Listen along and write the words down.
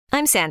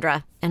I'm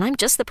Sandra, and I'm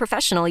just the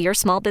professional your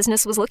small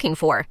business was looking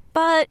for.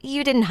 But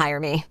you didn't hire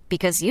me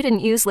because you didn't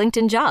use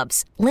LinkedIn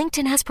Jobs.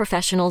 LinkedIn has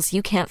professionals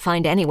you can't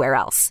find anywhere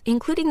else,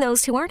 including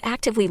those who aren't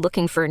actively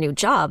looking for a new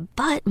job,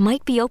 but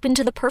might be open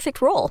to the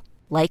perfect role,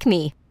 like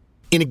me.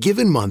 In a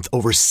given month,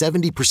 over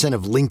 70%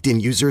 of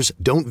LinkedIn users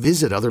don't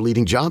visit other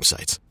leading job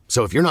sites.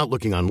 So if you're not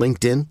looking on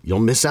LinkedIn, you'll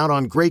miss out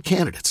on great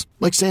candidates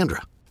like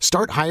Sandra.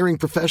 Start hiring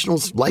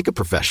professionals like a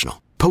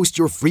professional. Post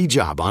your free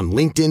job on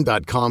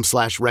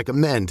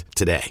linkedin.com/recommend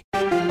today.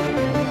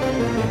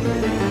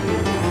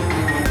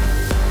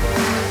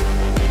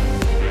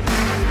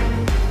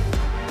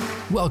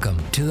 Welcome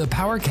to the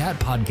PowerCat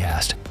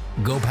Podcast,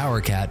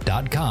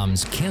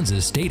 GoPowerCat.com's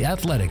Kansas State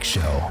Athletics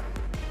Show.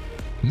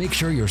 Make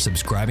sure you're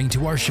subscribing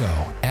to our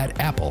show at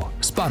Apple,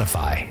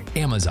 Spotify,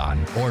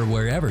 Amazon, or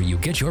wherever you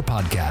get your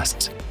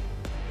podcasts.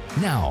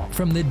 Now,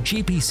 from the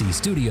GPC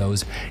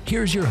studios,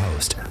 here's your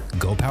host,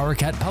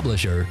 GoPowerCat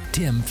publisher,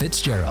 Tim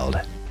Fitzgerald.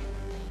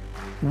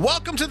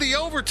 Welcome to the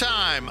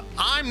overtime.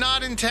 I'm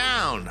not in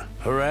town.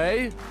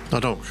 Hooray. No,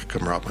 don't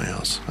come rob my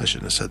house. I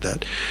shouldn't have said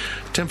that.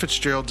 Tim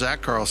Fitzgerald,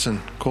 Zach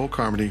Carlson, Cole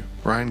Carmody,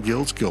 Ryan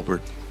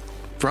Gilles-Gilbert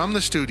from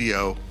the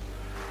studio,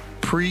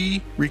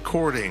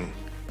 pre-recording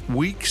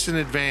weeks in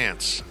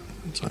advance.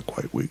 It's not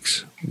quite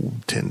weeks,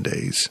 10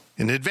 days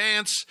in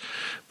advance,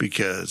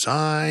 because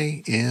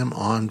I am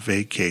on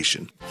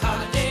vacation.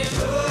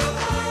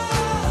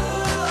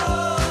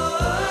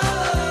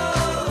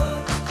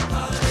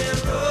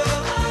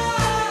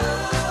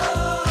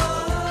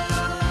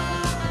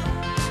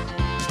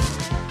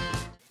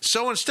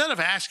 So instead of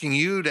asking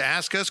you to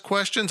ask us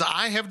questions,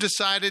 I have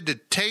decided to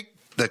take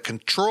the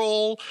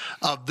control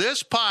of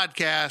this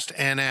podcast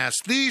and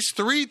ask these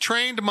three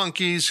trained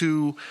monkeys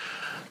who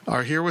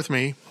are here with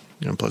me,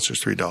 and plus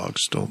there's three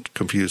dogs, don't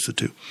confuse the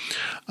two,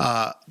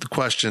 the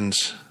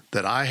questions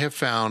that I have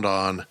found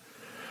on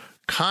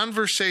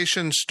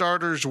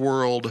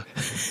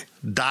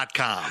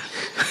conversationstartersworld.com.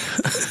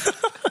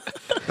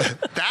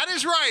 That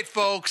is right,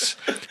 folks.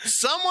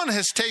 Someone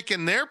has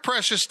taken their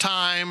precious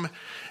time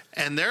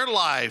and their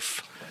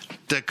life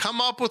to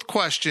come up with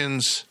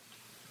questions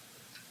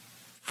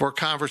for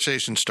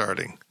conversation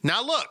starting.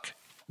 Now, look,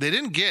 they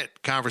didn't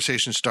get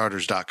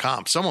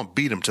conversationstarters.com. Someone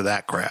beat them to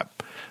that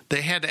crap.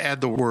 They had to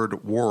add the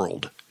word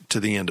world to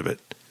the end of it.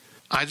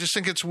 I just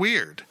think it's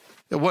weird.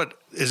 What,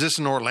 is this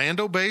an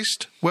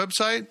Orlando-based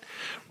website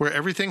where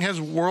everything has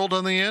world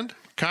on the end?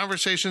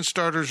 Conversation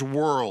Starters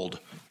World.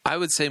 I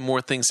would say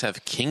more things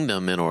have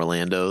kingdom in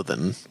Orlando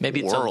than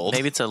world.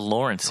 Maybe it's a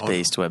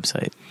Lawrence-based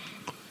website.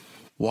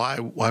 Why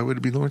would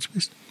it be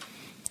Lawrence-based?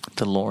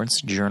 The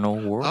Lawrence Journal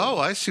World. Oh,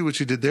 I see what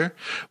you did there.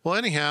 Well,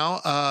 anyhow,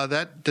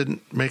 that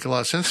didn't make a lot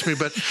of sense to me,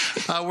 but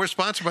we're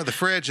sponsored by The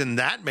Fridge, and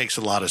that makes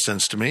a lot of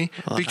sense to me,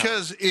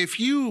 because if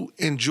you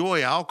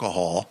enjoy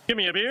alcohol... Give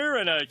me a beer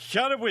and a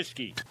shot of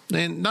whiskey.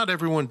 And not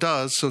everyone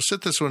does, so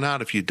sit this one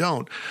out if you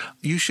don't.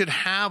 You should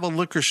have a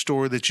liquor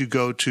store that you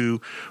go to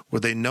where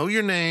they know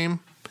your name,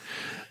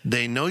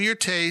 they know your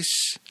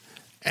tastes,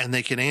 and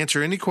they can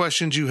answer any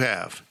questions you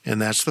have, and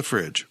that's The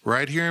Fridge,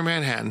 right here in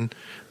Manhattan.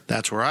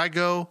 That's where I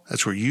go.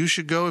 That's where you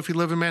should go if you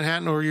live in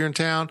Manhattan or you're in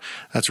town.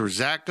 That's where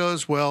Zach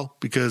goes, well,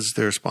 because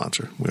they're a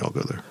sponsor. We all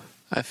go there.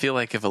 I feel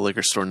like if a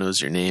liquor store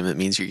knows your name, it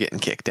means you're getting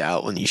kicked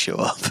out when you show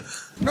up.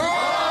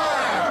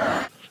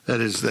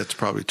 That's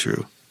probably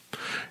true.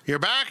 You're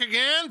back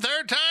again,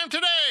 third time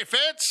today,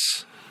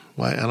 Fitz.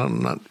 Why? I'm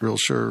not real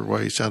sure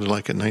why he sounded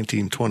like a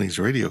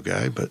 1920s radio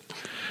guy, but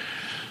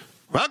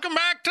welcome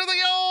back to the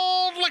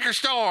old liquor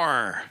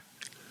store.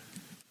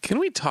 Can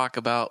we talk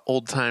about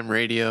old-time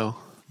radio?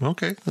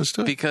 Okay, let's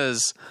do it.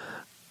 Because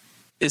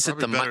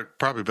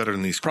probably better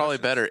than these. Probably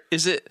questions.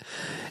 better.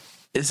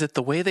 Is it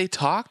the way they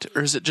talked,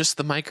 or is it just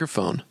the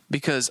microphone?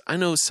 Because I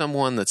know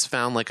someone that's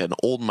found like an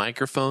old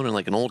microphone and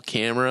like an old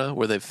camera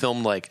where they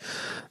filmed I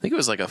think it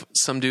was like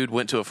some dude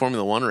went to a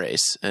Formula One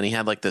race and he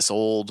had like this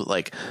old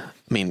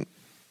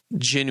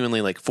genuinely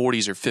like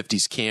 40s or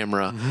 50s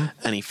camera,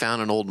 and he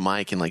found an old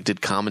mic and like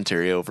did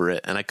commentary over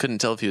it, and I couldn't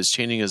tell if he was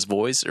changing his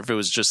voice or if it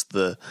was just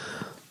the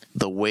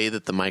way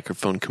that the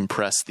microphone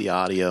compressed the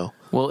audio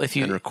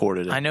and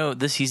recorded it. I know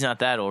he's not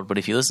that old, but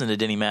if you listen to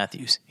Denny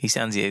Matthews, he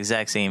sounds the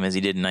exact same as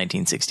he did in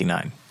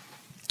 1969.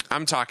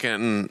 I'm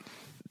talking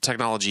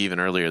technology even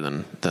earlier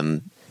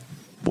than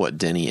what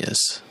Denny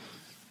is.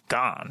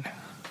 Gone.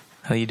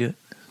 How do you do it?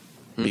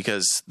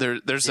 Because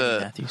there's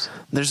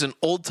an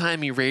old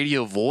timey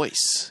radio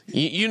voice.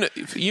 You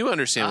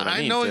understand what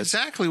I mean. I know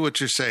exactly what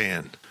you're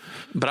saying.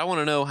 But I want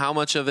to know how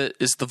much of it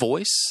is the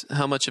voice,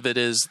 how much of it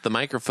is the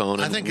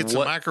microphone. I think it's the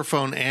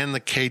microphone and the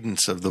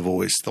cadence of the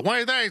voice. The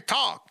way they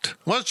talked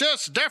was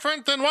just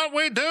different than what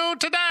we do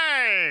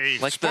today,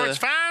 like sports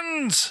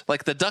fans.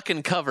 Like the duck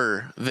and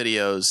cover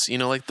videos,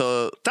 like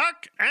the...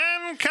 Duck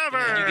and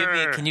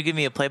cover! Can you give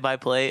me a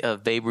play-by-play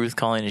of Babe Ruth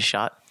calling his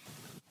shot?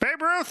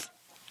 Babe Ruth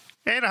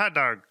ate a hot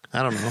dog.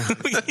 I don't know.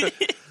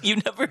 You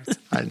never...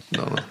 I don't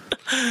know.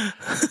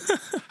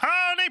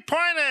 Oh, and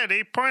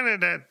he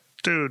pointed at...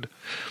 Dude.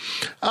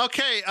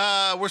 Okay,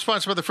 we're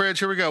sponsored by The Fridge.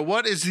 Here we go.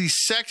 What is the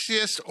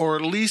sexiest or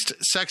least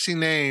sexy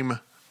name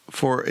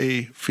for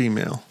a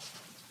female?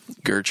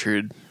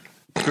 Gertrude.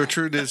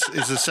 Gertrude is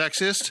the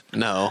sexiest?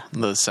 No,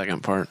 the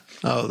second part.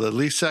 Oh, the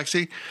least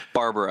sexy?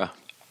 Barbara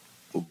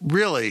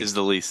Really? is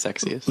the least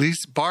sexiest.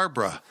 Least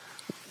Barbara.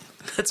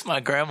 That's my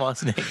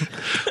grandma's name.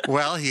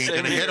 Well, he ain't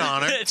going to hit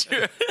on her.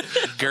 True.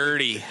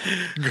 Gertie.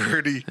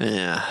 Gertie.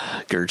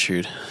 Yeah,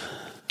 Gertrude.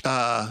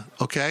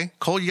 Okay.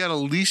 Cole, you got a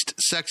least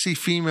sexy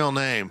female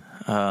name.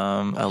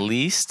 At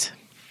least,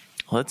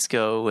 let's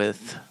go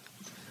with.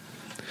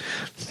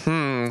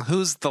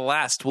 Who's the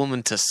last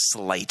woman to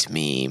slight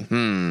me?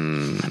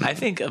 I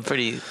think a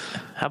pretty.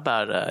 How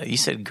about you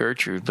said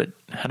Gertrude, but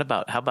how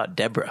about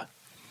Deborah?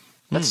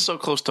 That's so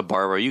close to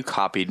Barbara. You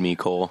copied me,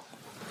 Cole.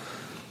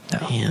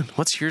 Man,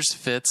 what's yours,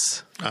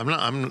 Fitz?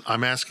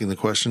 I'm asking the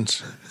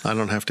questions. I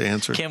don't have to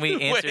answer. Can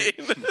we answer?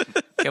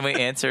 Can we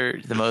answer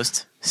the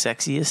most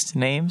sexiest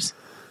names?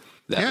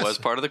 That Yes. was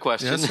part of the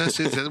question. Yes,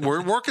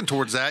 we're working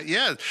towards that.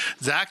 Yeah.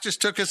 Zach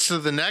just took us to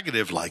the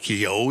negative like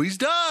he always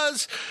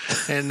does.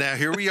 And now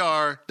here we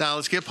are. Now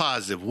let's get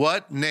positive.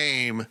 What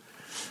name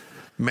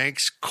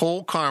makes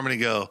Cole Carmody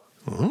go,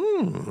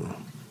 ooh?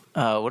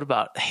 What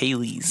about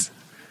Haley's?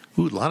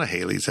 Ooh, a lot of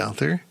Haleys out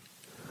there.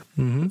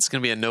 It's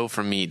going to be a no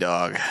from me,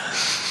 dog.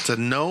 It's a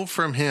no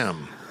from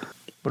him.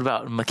 What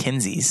about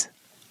Mackenzie's?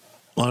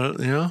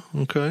 Yeah,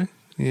 okay.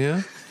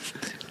 Yeah.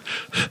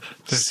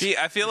 See,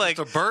 I feel like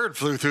A bird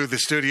flew through the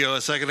studio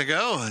a second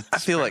ago. I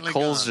feel like apparently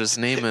Cole's gone. just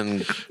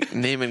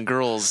naming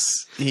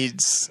girls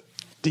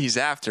he's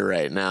after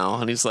right now,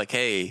 and he's like,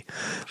 "Hey,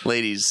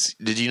 ladies,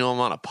 did you know I'm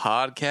on a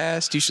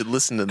podcast? You should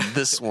listen to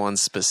this one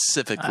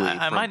specifically."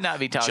 I from might not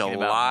be talking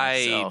about July,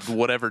 myself.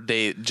 whatever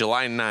date,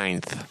 July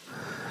 9th.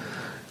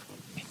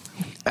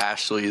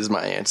 Ashley is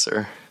my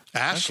answer.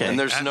 Ashley. And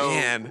there's no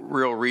Man.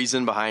 real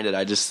reason behind it.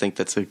 I just think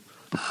that's a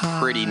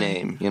pretty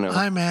name, you know.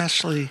 I'm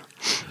Ashley.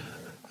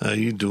 How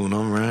you doing?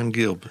 I'm Ryan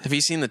Gilbert. Have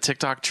you seen the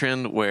TikTok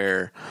trend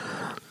where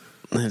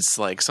it's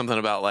like something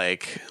about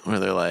like where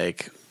they're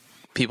like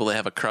people they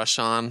have a crush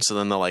on, so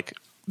then they'll like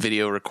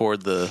video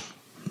record the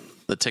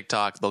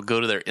TikTok, they'll go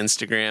to their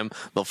Instagram,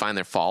 they'll find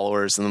their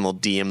followers, and then they'll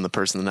DM the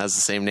person that has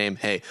the same name.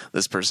 Hey,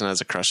 this person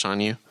has a crush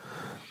on you.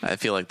 I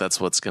feel like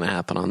that's what's going to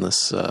happen on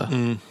this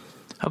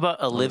How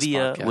about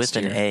Olivia podcast with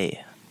an here.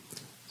 A?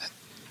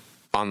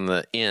 on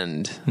the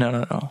end.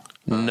 No.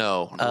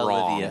 No,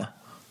 wrong. Olivia.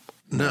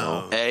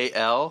 No.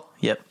 A-L?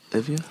 Yep.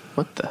 Olivia?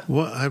 What the?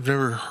 What? I've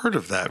never heard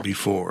of that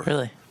before.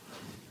 Really?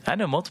 I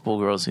know multiple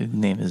girls whose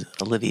name is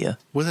Olivia.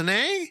 With an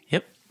A?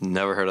 Yep.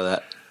 Never heard of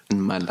that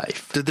in my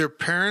life. Did their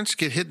parents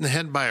get hit in the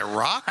head by a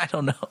rock? I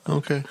don't know.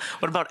 Okay.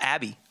 What about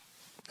Abby?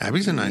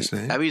 Abby's a nice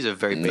name. Abby's a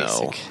very No.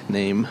 basic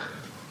name.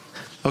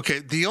 Okay,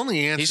 the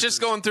only answer. He's just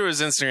going through his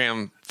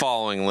Instagram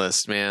following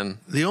list, man.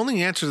 The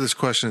only answer to this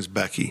question is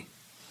Becky.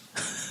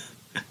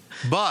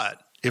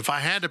 But if I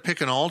had to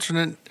pick an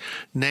alternate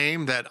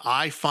name that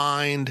I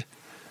find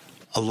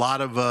a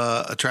lot of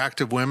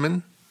attractive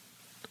women,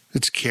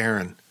 it's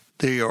Karen.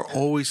 They are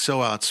always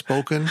so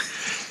outspoken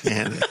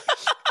and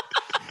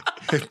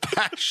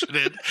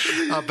passionate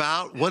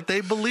about what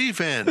they believe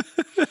in.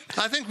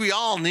 I think we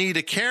all need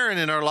a Karen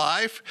in our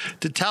life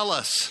to tell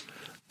us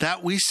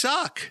that we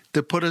suck,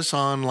 to put us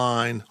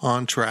online,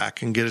 on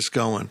track, and get us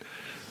going.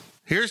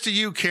 Here's to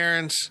you,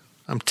 Karens.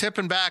 I'm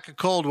tipping back a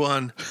cold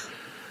one.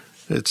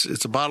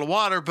 It's a bottle of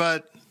water,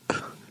 but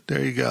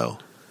there you go.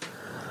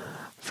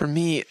 For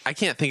me, I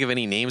can't think of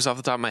any names off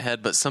the top of my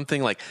head, but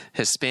something like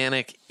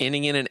Hispanic,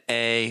 ending in an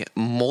A,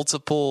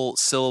 multiple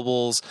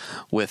syllables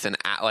with an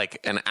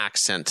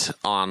accent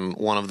on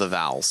one of the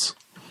vowels,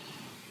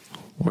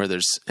 where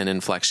there's an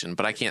inflection.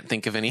 But I can't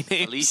think of any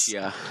names.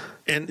 Alicia.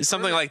 And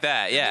Something like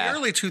that, in yeah. the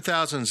early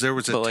 2000s, there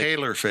was a But, like-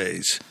 Taylor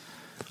phase.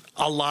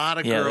 A lot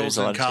of Yeah, girls there's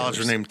a in lot of college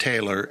were Taylors. named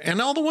Taylor,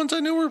 and all the ones I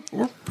knew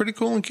were pretty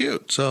cool and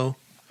cute. So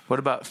What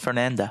about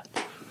Fernanda?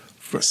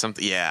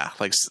 Something, yeah,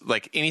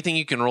 like anything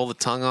you can roll the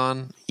tongue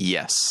on.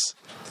 Yes.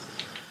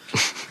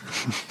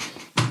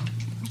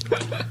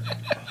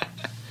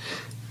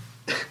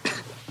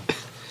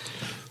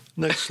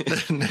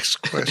 next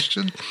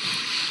question.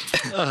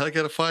 I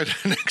got to find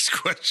the next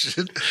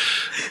question.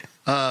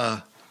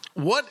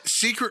 What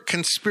secret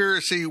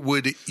conspiracy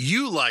would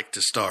you like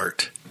to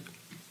start?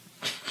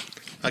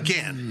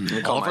 Again,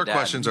 call all of my our dad.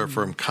 questions are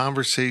from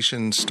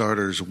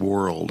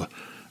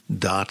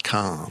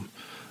conversationstartersworld.com.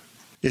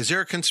 Is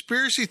there a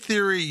conspiracy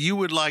theory you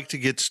would like to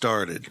get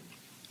started?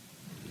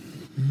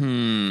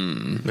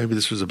 Maybe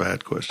this was a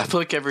bad question. I feel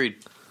like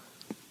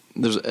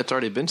it's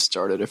already been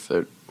started. If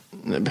they're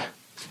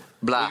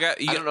blah, You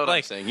I don't know what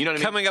I'm saying. You know what I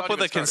mean? Coming It's up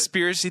already with a been started.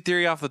 conspiracy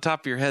theory off the top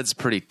of your head is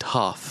pretty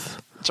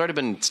tough. It's already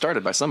been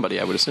started by somebody,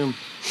 I would assume.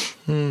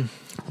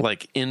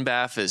 Like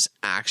InBAF is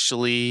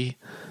actually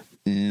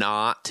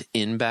not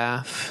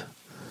InBAF.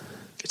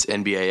 It's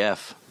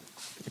NBAF.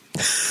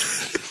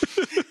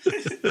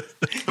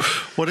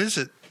 What is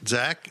it,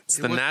 Zach? It's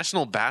the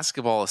National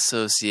Basketball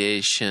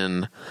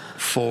Association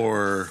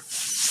For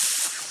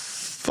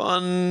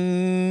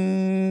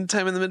Fun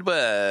time in the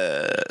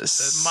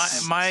Midwest.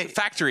 My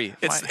factory.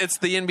 It's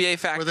the NBA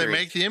factory. Where they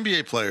make the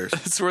NBA players.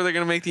 It's where they're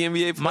going to make the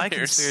NBA players. My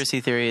conspiracy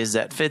theory is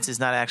that Fitz is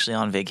not actually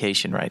on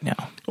vacation right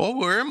now. Oh,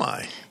 where am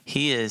I?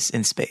 He is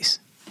in space.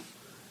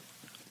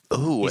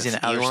 Oh, He's in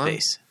outer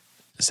space.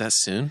 Is that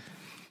soon?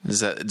 Do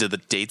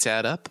the dates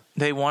add up?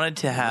 They wanted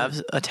to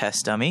have a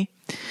test dummy,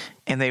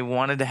 and they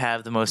wanted to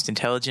have the most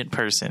intelligent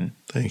person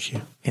Thank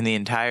you. in the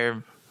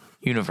entire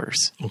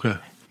universe Okay.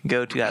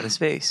 go to outer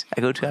space.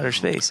 I go to outer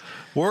space.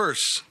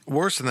 Worse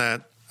than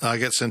that, I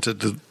get sent to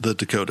the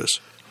Dakotas,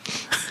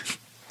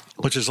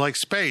 which is like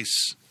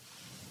space,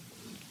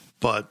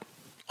 but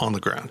on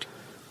the ground.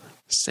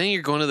 Saying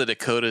you're going to the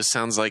Dakotas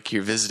sounds like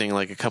you're visiting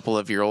like a couple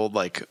of your old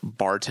like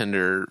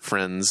bartender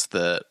friends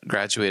that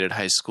graduated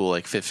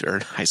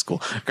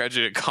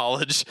graduated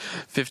college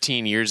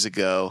 15 years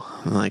ago.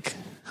 Like,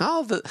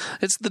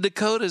 it's the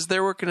Dakotas.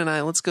 They're working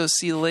tonight. Let's go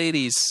see the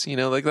ladies. You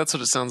know, like that's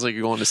what it sounds like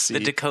you're going to see. The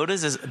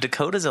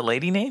Dakota's a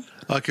lady name?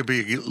 It could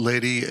be a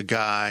lady, a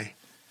guy.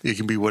 It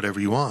can be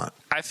whatever you want.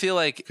 I feel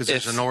like because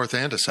there's a north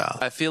and a south.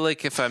 I feel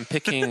like if I'm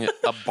picking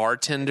a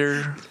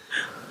bartender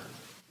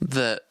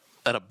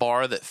at a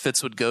bar that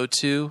Fitz would go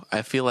to,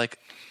 I feel like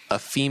a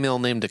female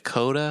named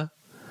Dakota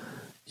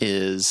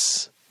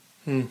is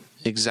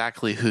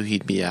exactly who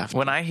he'd be after.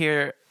 When I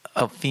hear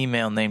a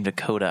female named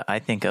Dakota, I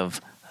think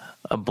of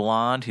a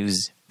blonde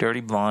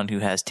dirty blonde who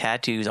has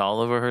tattoos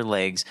all over her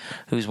legs,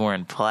 who's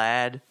wearing a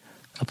plaid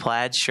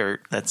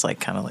shirt that's like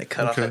kind of like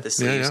cut off at the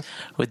sleeves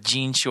with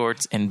jean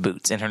shorts and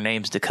boots, and her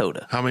name's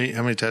Dakota. How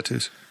many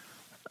tattoos?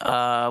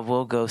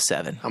 We'll go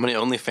 7. How many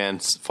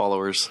OnlyFans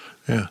followers?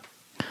 Yeah.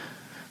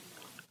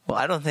 Well,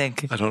 I don't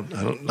think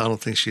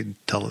she'd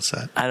tell us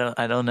that.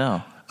 I don't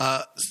know.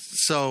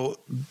 So,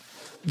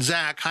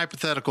 Zach,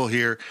 hypothetical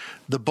here.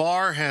 The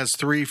bar has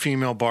 3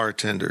 female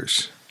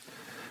bartenders: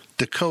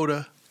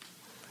 Dakota,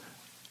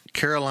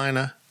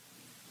 Carolina,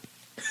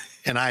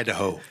 and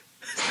Idaho.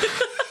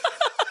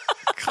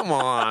 Come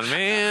on,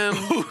 man.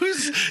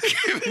 Who's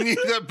giving you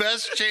the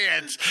best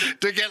chance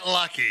to get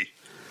lucky?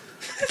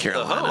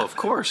 Carolina. Oh, of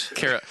course.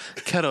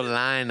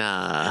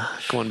 Carolina.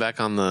 Going back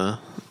on the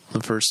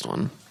first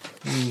one.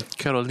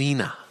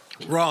 Carolina.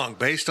 Wrong.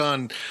 Based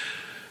on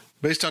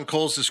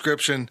Cole's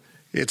description,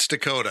 it's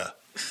Dakota.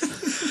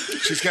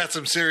 She's got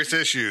some serious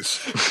issues.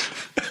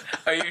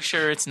 Are you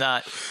sure it's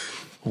not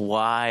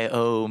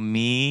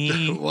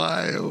Y-O-Me?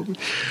 Y-O-Me.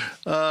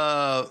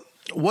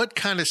 What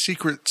kind of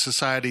secret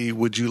society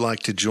would you like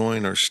to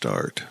join or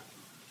start?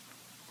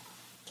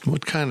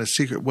 What kind of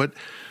secret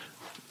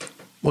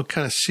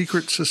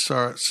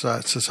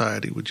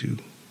society would you?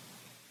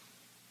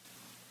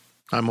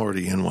 I'm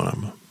already in one.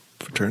 I'm a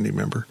fraternity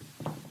member.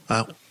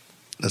 Well,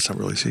 that's not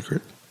really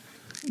secret.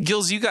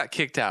 Gills, you got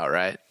kicked out,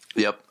 right?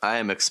 Yep, I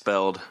am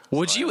expelled.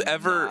 Would you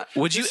ever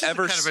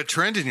kind of a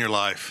trend in your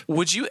life?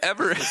 Would you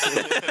ever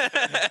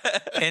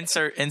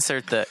insert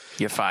the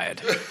you're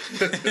fired?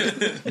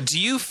 Do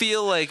you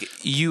feel like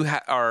you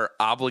are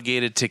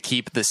obligated to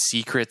keep the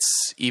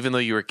secrets even though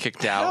you were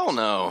kicked out? Hell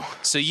no.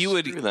 So you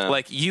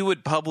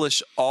would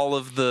publish all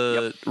of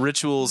the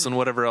rituals and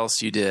whatever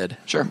else you did.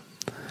 Sure.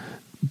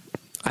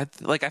 I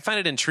find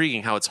it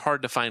intriguing how it's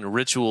hard to find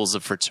rituals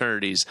of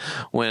fraternities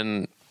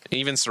when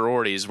even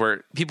sororities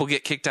where people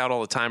get kicked out all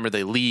the time or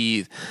they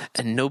leave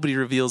and nobody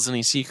reveals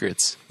any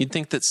secrets. You'd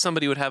think that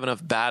somebody would have enough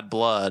bad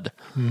blood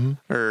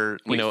or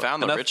we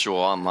found the ritual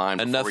online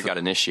before we got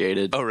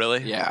initiated. Oh,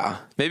 really? Yeah.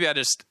 Maybe I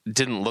just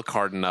didn't look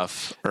hard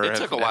enough. Or it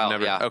took a while.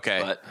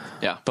 Okay. But,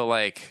 yeah. But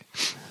like,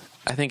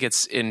 I think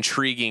it's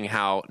intriguing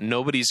how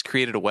nobody's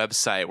created a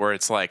website where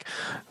it's like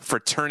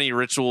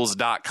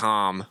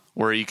fraternityrituals.com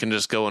where you can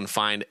just go and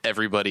find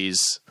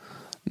everybody's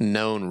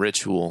known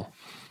ritual.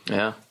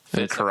 Yeah.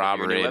 And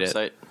corroborate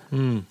it.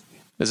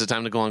 Is it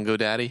time to go on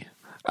GoDaddy?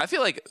 I feel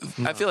like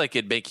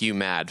it'd make you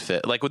mad,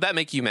 Fit. Like, would that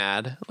make you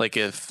mad? Like,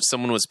 if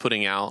someone was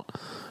putting out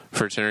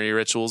fraternity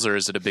rituals, or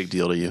is it a big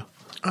deal to you?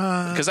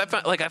 Because I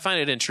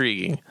find it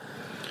intriguing.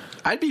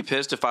 I'd be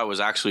pissed if I was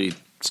actually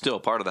still a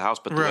part of the house,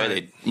 but the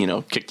way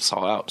they, kicked us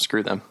all out,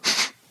 screw them.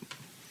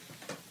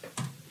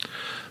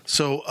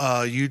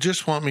 So you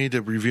just want me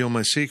to reveal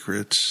my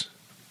secrets?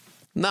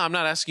 No, I'm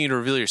not asking you to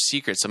reveal your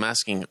secrets. I'm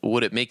asking,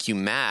 would it make you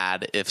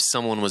mad if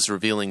someone was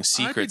revealing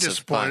secrets? I'd be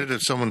disappointed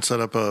if someone set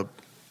up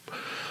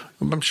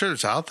I'm sure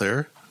it's out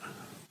there,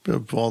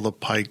 of all the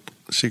Pike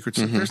secrets.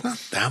 There's not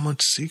that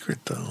much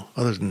secret, though,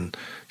 other than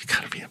you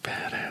got to be a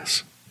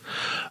badass.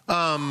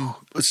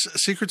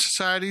 Secret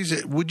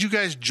societies, would you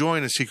guys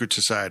join a secret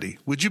society?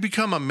 Would you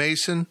become a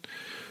Mason?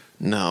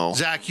 No.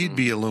 Zach, you'd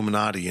be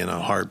Illuminati in a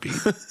heartbeat.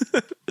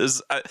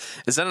 Is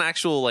that an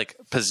actual,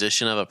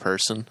 position of a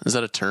person? Is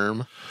that a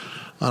term?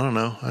 I don't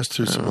know. I just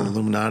threw some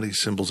Illuminati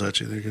symbols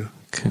at you. There you go.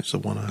 It's the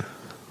one eye.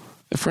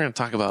 If we're going to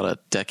talk about a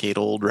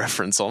decade-old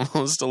reference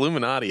almost,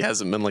 Illuminati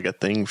hasn't been a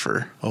thing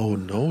for... Oh,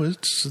 no,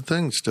 it's a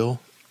thing still.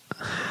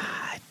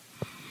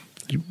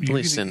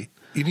 Listen.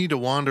 You need to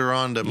wander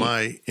onto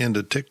my end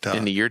of TikTok.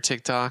 Into your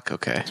TikTok?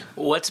 Okay.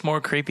 What's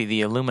more creepy,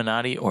 the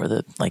Illuminati or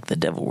the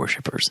devil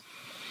worshippers?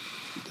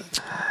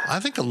 I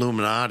think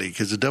Illuminati,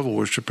 because the devil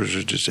worshippers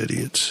are just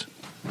idiots.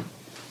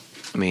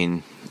 I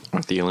mean,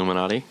 aren't the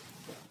Illuminati?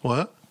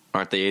 What?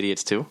 Aren't they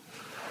idiots too?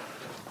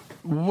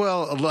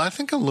 Well, I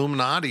think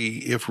Illuminati,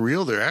 if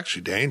real, they're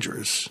actually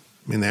dangerous.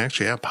 I mean, they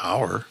actually have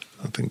power.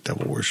 I think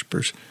devil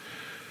worshippers.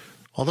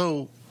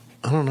 Although,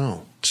 I don't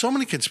know. So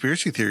many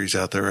conspiracy theories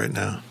out there right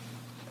now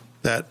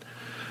that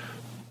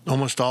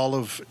almost all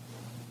of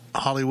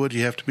Hollywood,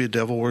 you have to be a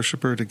devil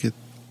worshipper to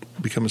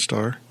become a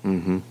star.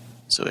 Mm-hmm.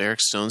 So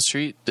Eric Stone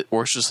Street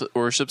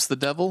worships the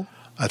devil?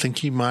 I think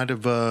he might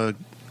have...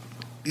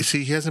 you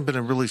see, he hasn't been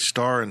a really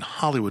star in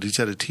Hollywood. He's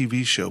had a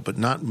TV show, but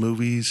not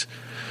movies.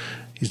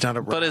 He's not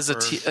a rapper. But as a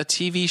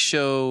TV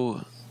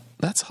show,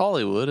 that's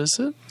Hollywood, is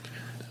it?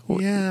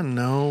 Yeah,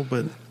 no,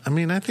 but I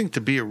mean, I think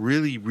to be a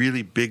really,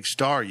 really big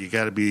star, you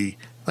got to be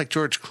like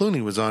George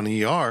Clooney was on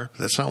ER.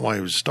 That's not why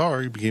he was a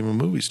star. He became a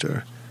movie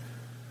star.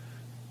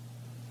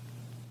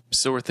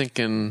 So we're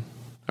thinking,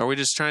 are we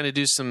just trying to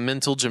do some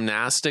mental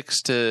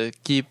gymnastics to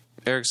keep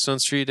Eric Stone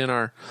Street in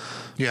our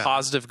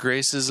positive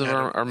graces of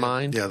our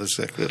mind? Yeah, that's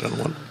exactly it. I don't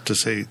want to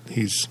say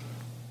he's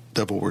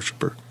devil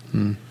worshiper.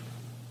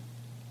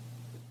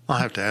 I'll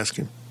have to ask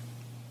him.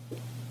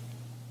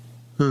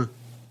 Do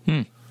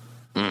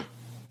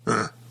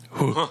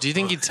you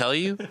think he'd tell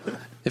you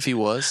if he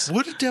was?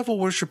 Would a devil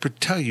worshiper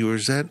tell you, or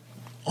is that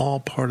all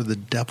part of the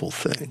devil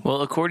thing?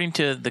 Well, according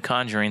to The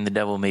Conjuring, the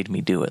devil made me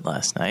do it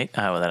last night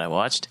that I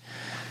watched.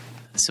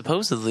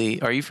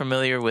 Supposedly, are you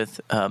familiar with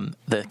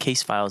the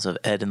case files of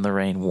Ed and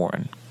Lorraine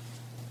Warren?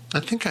 I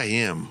think I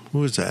am.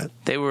 Who is that?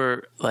 They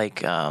were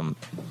like,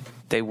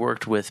 they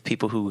worked with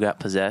people who got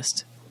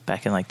possessed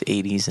back in like the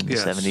 80s and the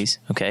 70s.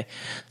 Okay.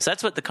 So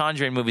that's what the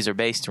Conjuring movies are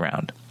based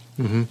around.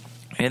 Mm-hmm.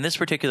 In this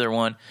particular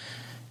one,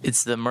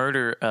 it's the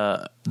murder,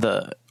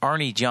 the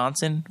Arnie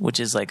Johnson, which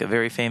is like a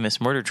very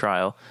famous murder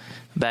trial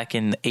back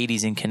in the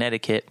 80s in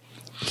Connecticut.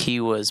 He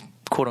was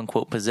quote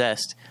unquote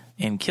possessed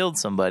and killed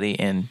somebody,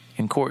 and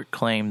in court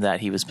claimed that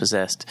he was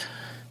possessed,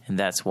 and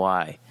that's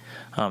why.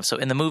 So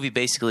in the movie,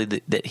 basically,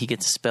 that he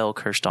gets a spell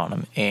cursed on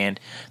him, and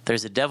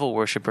there's a devil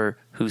worshiper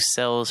who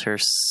sells her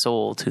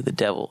soul to the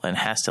devil and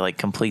has to like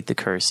complete the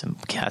curse and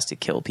has to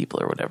kill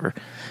people or whatever.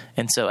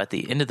 And so at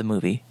the end of the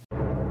movie,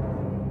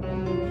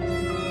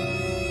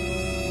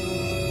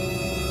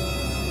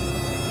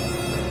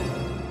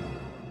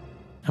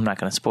 I'm not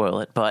going to spoil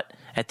it, but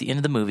at the end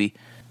of the movie,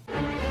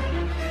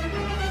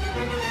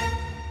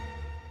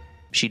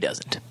 she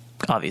doesn't,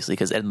 obviously,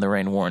 because Ed and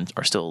Lorraine Warren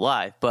are still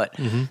alive, but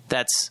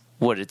that's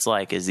what it's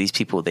like, is these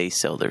people, they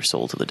sell their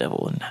soul to the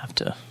devil and have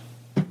to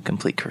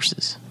complete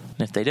curses.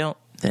 And if they don't,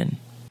 then...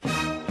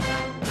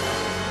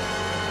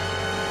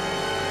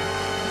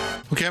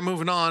 Okay,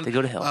 moving on. They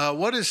go to hell.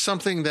 What is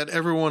something that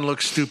everyone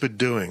looks stupid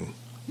doing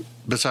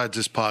besides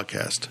this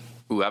podcast?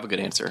 Ooh, I have a good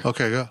answer.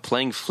 Okay, go.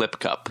 Playing Flip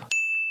Cup.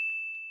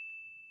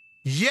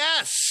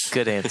 Yes!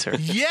 Good answer.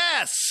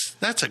 Yes!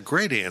 That's a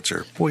great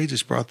answer. Boy, he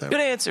just brought that. Good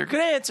answer. Good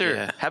answer.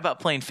 Yeah. How about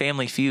playing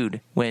Family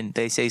Feud when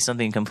they say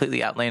something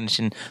completely outlandish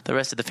and the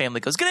rest of the family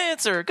goes, good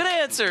answer, good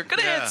answer,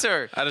 good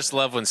answer. I just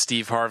love when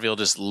Steve Harvey will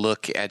just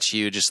look at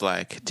you just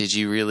like, did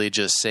you really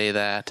just say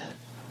that?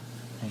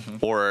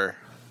 Or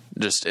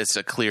just it's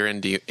a clear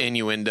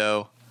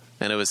innuendo,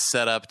 and it was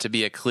set up to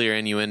be a clear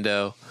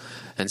innuendo,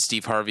 and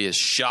Steve Harvey is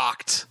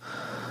shocked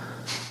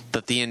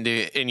that the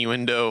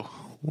innuendo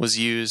was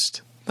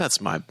used. That's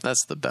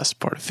the best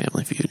part of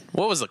Family Feud.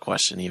 What was the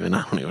question even?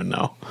 I don't even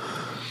know.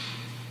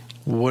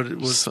 What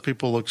was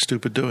people look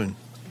stupid doing?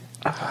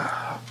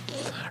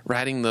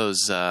 Riding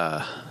those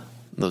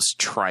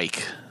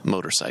trike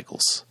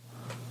motorcycles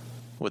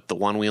with the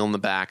one wheel in the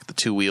back, the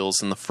two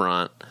wheels in the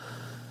front.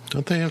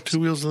 Don't they have two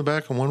wheels in the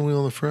back and one wheel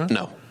in the front?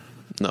 No.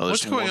 There's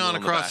What's going one on wheel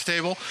in across the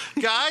table?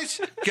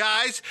 Guys,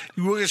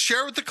 we're going to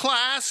share with the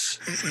class.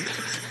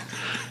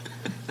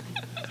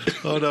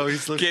 Oh, no,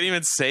 he's looking. Can't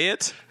even say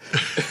it?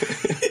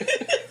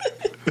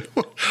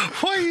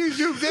 Why are you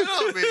doing that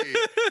on me?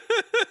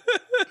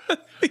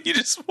 You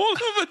just pulled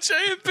up a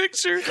giant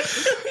picture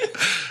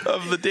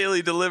of the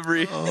daily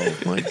delivery. Oh,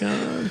 my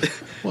God.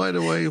 Why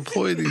do I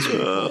employ these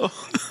people?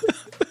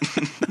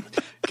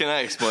 Can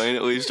I explain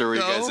at least, or were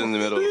you guys in the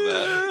middle of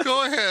that?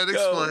 Go ahead,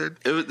 explain.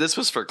 This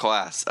was for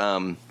class.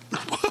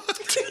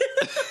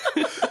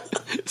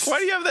 Why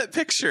do you have that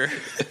picture?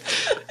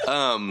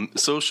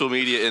 Social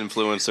media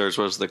influencers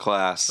was the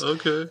class.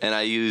 Okay. And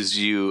I used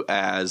you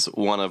as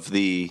one of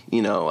the,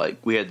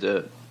 like we had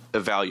to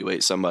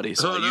evaluate somebody.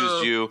 So I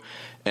used you,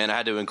 and I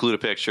had to include a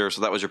picture.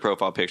 So that was your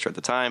profile picture at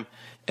the time.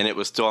 And it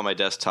was still on my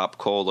desktop.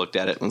 Cole looked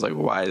at it and was like,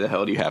 why the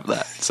hell do you have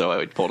that? So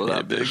I pulled it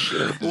up.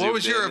 What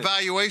was your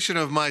evaluation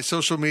of my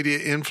social media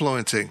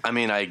influencing? I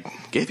mean, I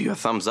gave you a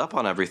thumbs up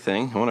on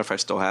everything. I wonder if I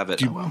still have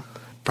it.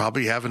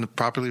 Probably haven't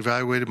properly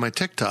evaluated my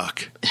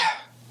TikTok.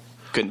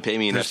 Couldn't pay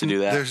me enough to do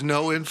that. There's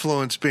no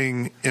influence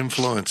being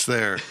influenced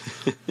there.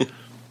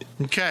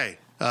 Okay.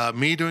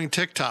 Me doing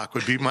TikTok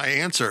would be my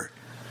answer.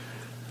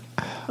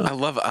 I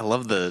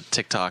love the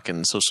TikTok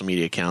and social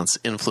media accounts,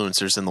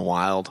 influencers in the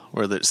wild,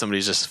 where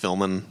somebody's just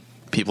filming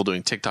people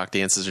doing TikTok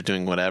dances or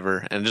doing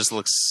whatever, and it just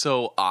looks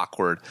so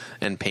awkward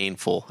and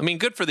painful. I mean,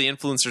 good for the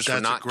influencers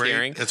for not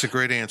caring. That's a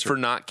great answer. For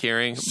not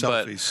caring.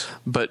 Selfies.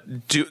 But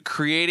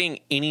creating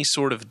any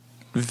sort of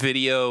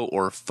video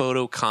or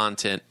photo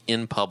content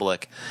in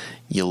public,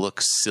 you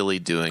look silly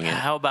doing it.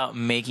 How about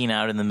making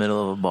out in the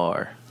middle of a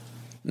bar?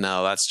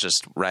 No, that's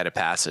just rite of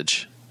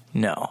passage.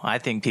 No, I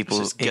think people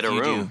Just get a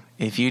room.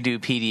 If you do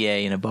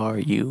PDA in a bar,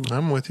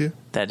 I'm with you.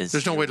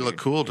 there's no way to look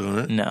cool doing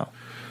it. No.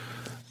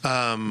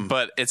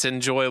 But it's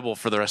enjoyable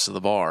for the rest of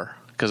the bar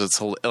because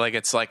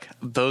it's like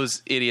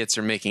those idiots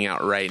are making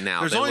out right now.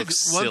 There's they only look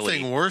silly. one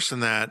thing worse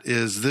than that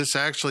is this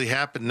actually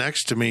happened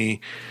next to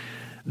me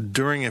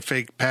during a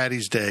fake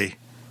Patty's Day.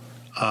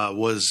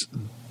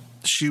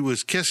 She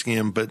was kissing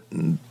him, but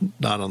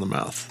not on the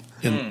mouth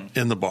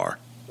in the bar.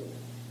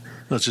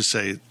 Let's just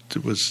say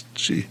it was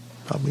she.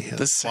 Probably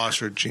had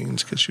washer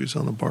jeans because she was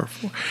on the bar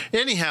floor.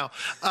 Anyhow,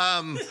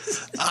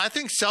 I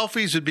think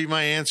selfies would be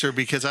my answer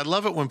because I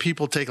love it when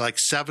people take like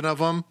 7 of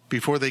them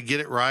before they get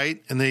it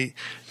right and they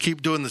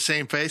keep doing the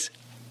same face.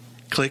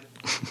 Click,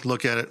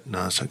 look at it.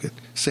 No, that's not good.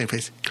 Same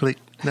face. Click.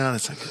 No,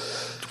 that's not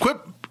good.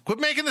 Quit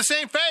making the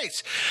same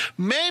face.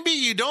 Maybe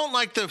you don't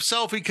like the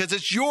selfie because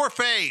it's your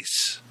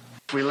face.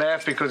 We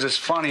laugh because it's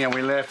funny and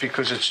we laugh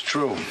because it's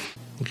true.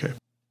 Okay.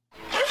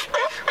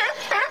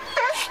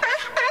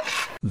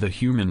 The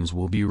Humans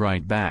will be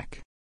right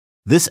back.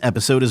 This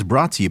episode is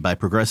brought to you by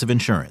Progressive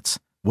Insurance.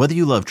 Whether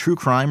you love true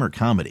crime or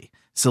comedy,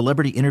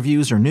 celebrity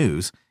interviews or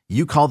news,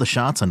 you call the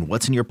shots on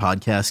what's in your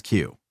podcast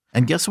queue.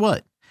 And guess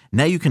what?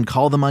 Now you can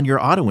call them on your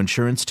auto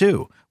insurance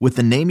too with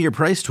the Name Your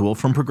Price tool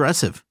from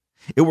Progressive.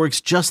 It works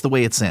just the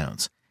way it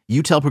sounds.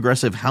 You tell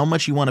Progressive how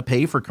much you want to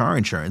pay for car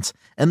insurance,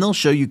 and they'll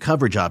show you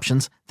coverage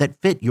options that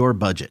fit your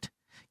budget.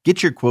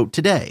 Get your quote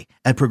today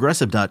at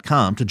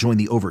Progressive.com to join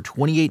the over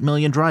 28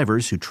 million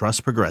drivers who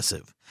trust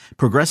Progressive.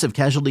 Progressive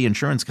Casualty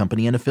Insurance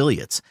Company and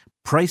Affiliates.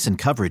 Price and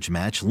coverage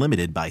match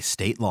limited by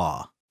state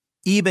law.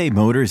 eBay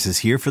Motors is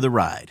here for the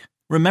ride.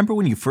 Remember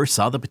when you first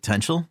saw the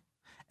potential?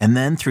 And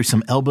then through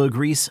some elbow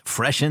grease,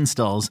 fresh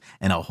installs,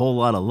 and a whole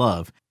lot of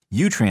love,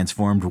 you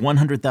transformed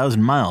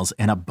 100,000 miles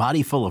and a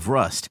body full of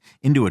rust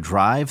into a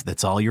drive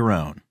that's all your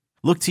own.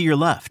 Look to your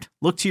left.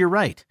 Look to your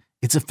right.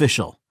 It's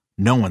official.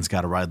 No one's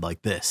got a ride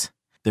like this.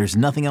 There's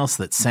nothing else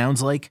that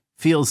sounds like,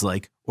 feels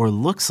like, or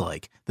looks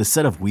like the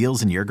set of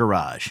wheels in your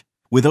garage.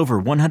 With over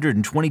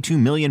 122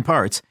 million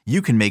parts,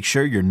 you can make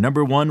sure your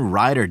number one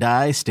ride or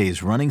die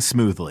stays running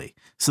smoothly.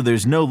 So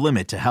there's no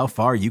limit to how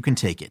far you can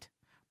take it.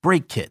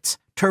 Brake kits,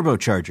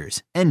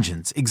 turbochargers,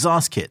 engines,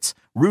 exhaust kits,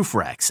 roof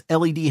racks,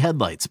 LED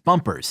headlights,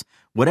 bumpers,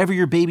 whatever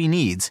your baby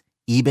needs,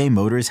 eBay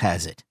Motors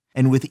has it.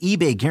 And with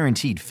eBay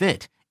Guaranteed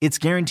Fit, it's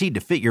guaranteed to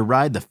fit your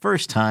ride the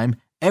first time,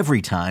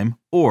 every time,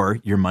 or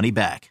your money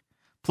back.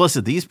 Plus,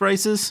 at these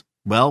prices,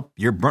 well,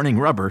 you're burning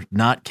rubber,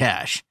 not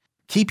cash.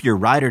 Keep your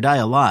ride or die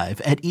alive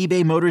at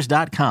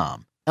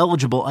ebaymotors.com.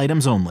 Eligible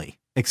items only.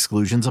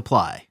 Exclusions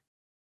apply.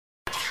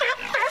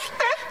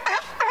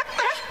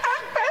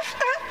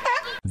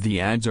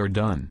 The ads are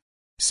done.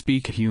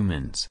 Speak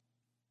Humans.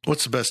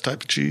 What's the best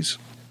type of cheese?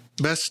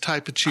 Best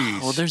type of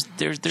cheese. Well,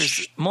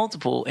 there's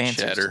multiple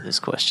answers Cheddar. to this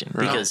question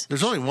No, because.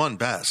 there's only one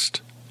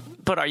best.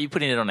 But are you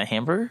putting it on a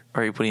hamburger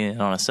or are you putting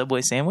it on a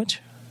Subway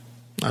sandwich?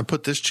 I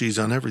put this cheese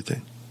on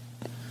everything.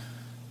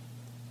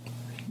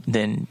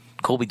 Then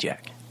Colby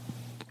Jack.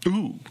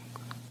 Ooh,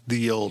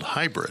 the old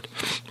hybrid.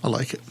 I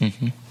like it.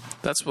 Mm-hmm.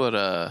 That's what.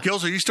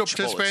 Gills, are you still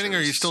Chipotle participating or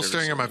are you still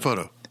service staring at my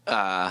photo?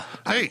 Hey.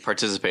 I'm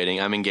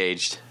participating. I'm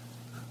engaged.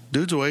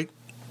 Dude's awake.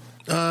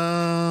 No,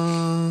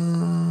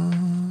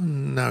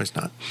 he's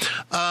not.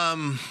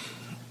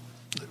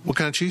 What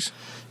kind of cheese?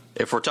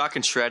 If we're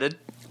talking shredded,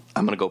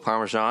 I'm going to go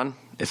Parmesan.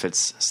 If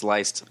it's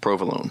sliced,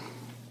 provolone.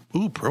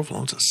 Ooh,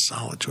 provolone's a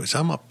solid choice.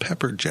 I'm a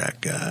pepper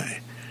jack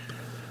guy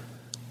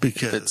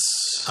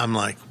because I'm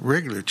like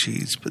regular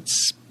cheese, but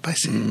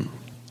spicy.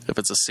 If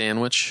it's a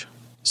sandwich,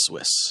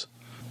 Swiss.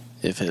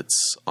 If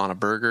it's on a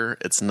burger,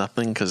 it's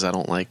nothing because I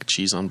don't like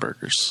cheese on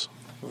burgers.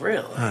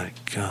 Really? My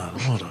God,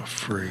 what a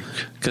freak!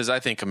 Because I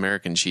think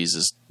American cheese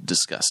is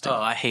disgusting.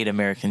 Oh, I hate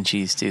American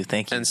cheese too.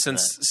 Thank you. And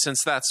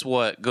since that's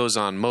what goes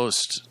on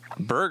most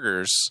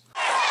burgers,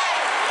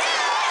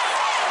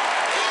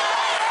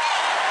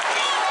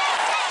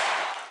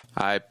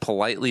 I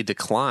politely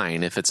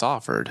decline if it's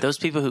offered. Those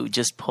people who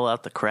just pull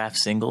out the Kraft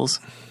singles,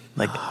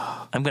 like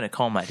I'm going to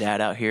call my dad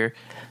out here,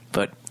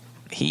 but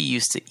he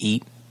used to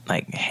eat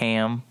like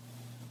ham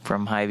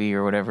from Hy-Vee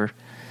or whatever,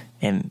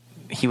 and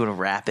he would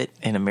wrap it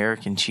in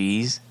American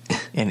cheese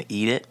and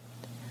eat it,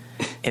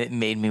 and it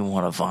made me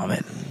want to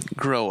vomit.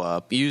 Grow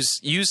up. Use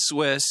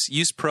Swiss.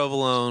 Use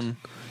provolone.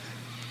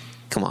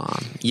 Come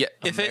on. Yeah.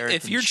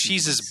 If your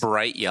cheese is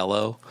bright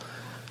yellow,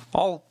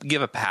 I'll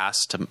give a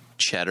pass to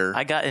cheddar.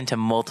 I got into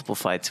multiple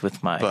fights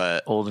with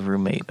my old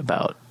roommate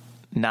about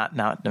not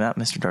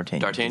Mr.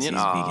 D'Artagnan. D'Artagnan?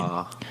 He's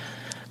vegan.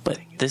 But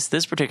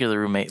this particular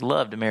roommate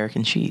loved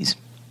American cheese.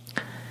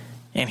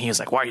 And he was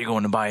like, why are you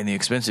going to buy the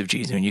expensive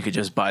cheese when you could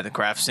just buy the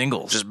Kraft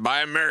singles? Just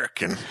buy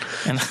American.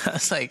 And I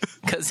was like,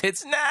 because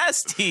it's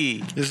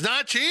nasty. It's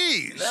not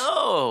cheese.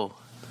 No.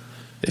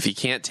 If you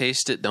can't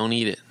taste it, don't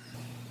eat it.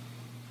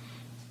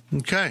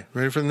 Okay,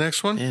 ready for the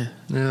next one? Yeah.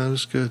 Yeah, that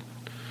was good.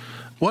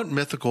 What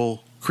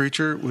mythical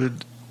creature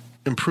would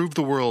improve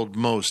the world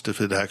most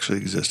if it actually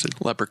existed?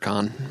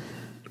 Leprechaun.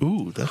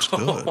 Ooh, that's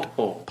good.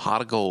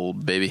 Pot of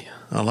gold, baby.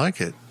 I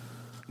like it.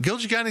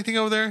 Gilge, you got anything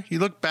over there? You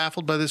look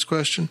baffled by this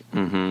question.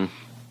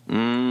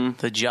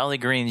 The Jolly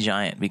Green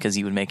Giant, because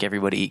he would make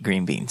everybody eat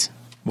green beans.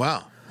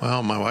 Wow.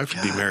 Well, my wife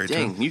would be married to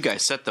him. Dang, you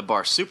guys set the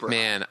bar super high.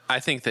 Man, I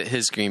think that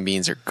his green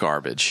beans are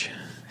garbage.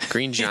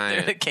 Green They're in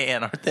a Giant.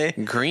 can, aren't they?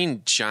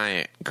 Green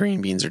Giant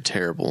green beans are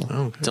terrible.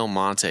 Okay. Del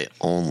Monte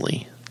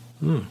only.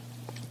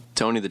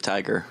 Tony the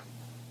Tiger.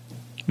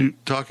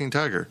 Talking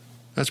Tiger.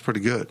 That's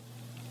pretty good.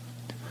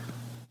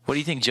 What do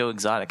you think, Joe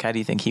Exotic? How do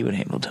you think he would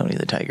handle Tony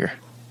the Tiger?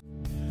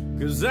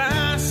 'Cause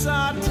I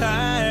saw a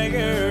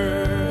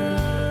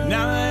tiger,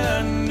 now I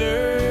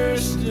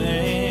understand.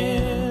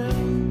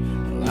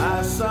 Well,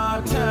 I saw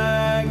a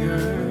tiger,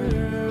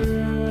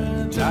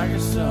 and the tiger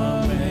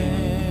saw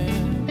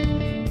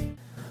me.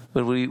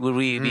 Would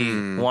we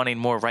be wanting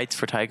more rights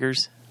for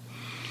tigers?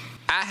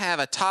 I have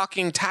a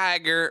talking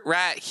tiger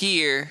right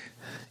here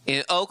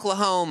in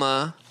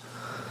Oklahoma.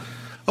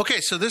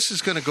 Okay, so this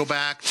is going to go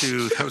back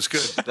to... That was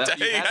good.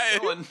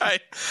 I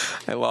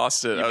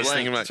lost it. I was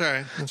thinking about That's all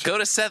right. go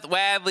to Seth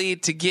Wadley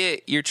to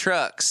get your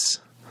trucks.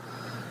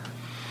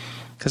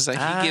 Because he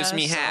gives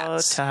me hats. I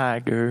saw a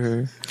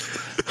tiger.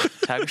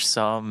 Tiger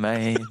saw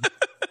me.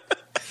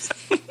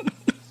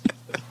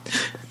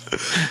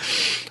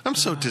 I'm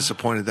so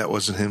disappointed that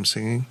wasn't him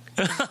singing.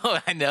 Oh,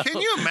 I know.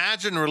 Can you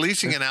imagine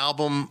releasing an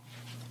album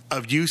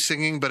of you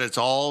singing, but it's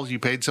all you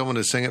paid someone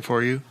to sing it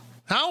for you?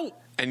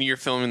 And you're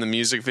filming the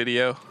music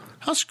video?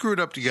 How screwed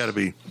up do you got to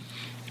be?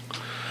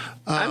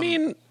 I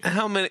mean,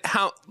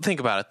 think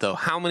about it though.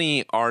 How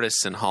many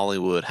artists in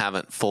Hollywood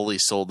haven't fully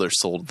sold their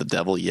soul to the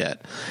devil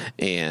yet,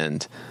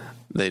 and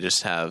they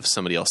just have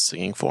somebody else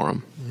singing for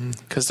them?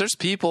 Because there's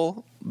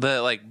people that,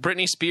 like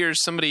Britney Spears,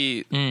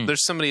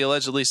 there's somebody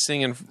allegedly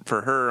singing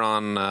for her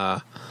on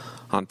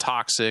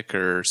Toxic,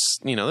 or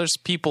there's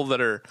people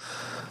that are.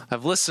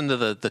 I've listened to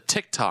the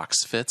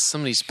TikToks, Fitz.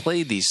 Somebody's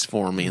played these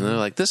for me, and they're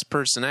like, this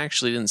person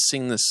actually didn't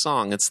sing this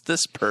song. It's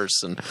this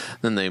person.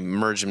 Then they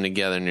merge them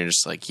together, and you're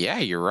just like, yeah,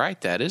 you're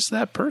right. That is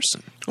that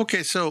person.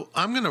 Okay, so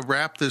I'm going to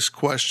wrap this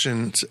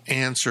question's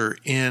answer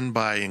in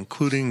by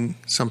including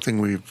something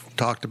we've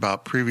talked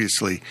about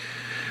previously.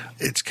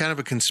 It's kind of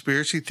a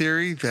conspiracy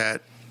theory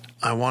that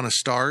I want to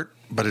start,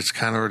 but it's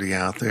kind of already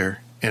out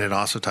there, and it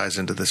also ties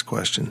into this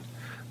question,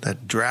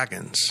 that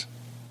dragons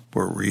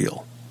were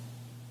real.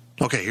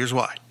 Okay, here's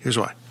why.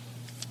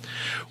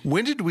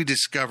 When did we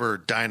discover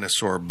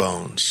dinosaur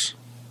bones?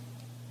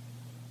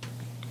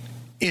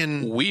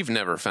 We've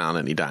never found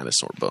any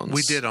dinosaur bones.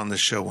 We did on this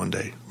show one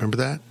day. Remember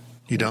that?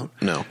 You don't?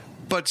 No.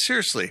 But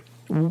seriously,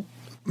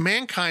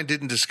 mankind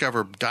didn't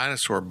discover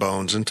dinosaur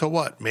bones until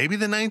what? Maybe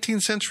the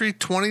 19th century,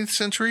 20th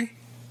century?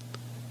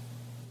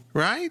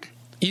 Right?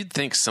 You'd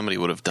think somebody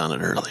would have done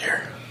it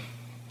earlier.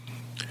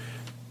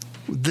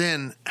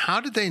 Then how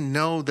did they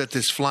know that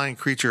this flying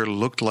creature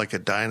looked like a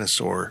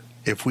dinosaur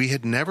if we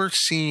had never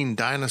seen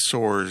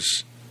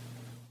dinosaurs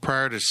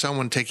prior to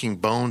someone taking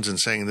bones and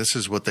saying this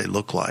is what they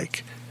look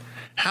like?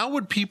 How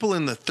would people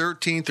in the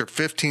 13th or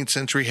 15th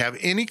century have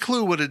any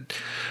clue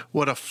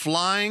what a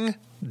flying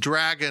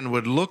dragon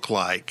would look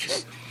like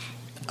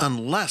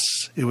unless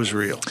it was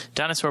real?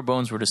 Dinosaur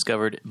bones were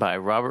discovered by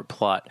Robert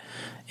Plot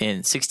in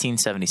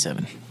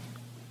 1677.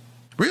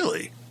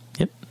 Really?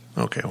 Yep.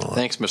 Okay, well...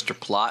 Thanks, Mr.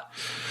 Plot.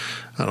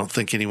 I don't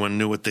think anyone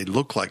knew what they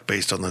looked like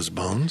based on those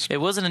bones. It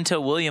wasn't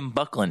until William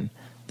Buckland,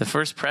 the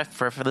first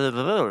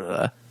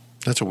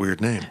That's a weird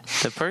name.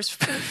 The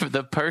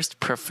first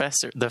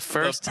professor. This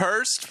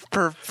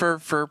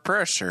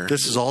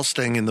is all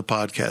staying in the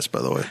podcast,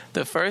 by the way.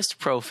 The first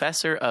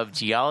professor of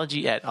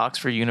geology at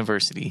Oxford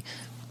University,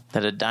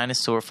 that a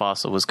dinosaur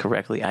fossil was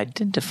correctly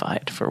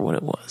identified for what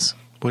it was.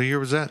 What year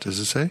was that? Does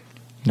it say?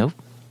 Nope.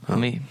 Oh,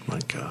 my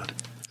God.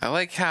 I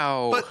like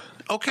how... But,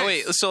 okay. Oh,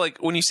 wait, so like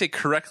when you say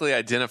correctly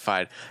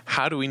identified,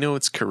 how do we know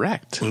it's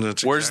correct? Well,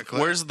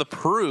 where's the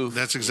proof?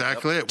 That's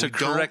exactly it. To We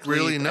don't correctly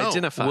really know.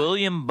 identify.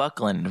 William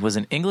Buckland was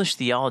an English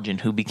theologian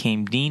who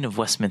became Dean of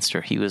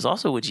Westminster. He was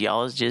also a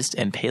geologist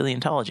and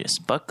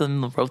paleontologist.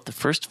 Buckland wrote the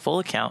first full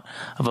account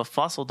of a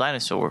fossil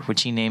dinosaur,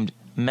 which he named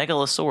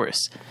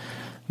Megalosaurus.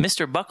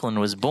 Mr. Buckland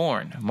was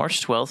born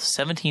March 12th,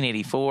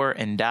 1784,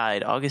 and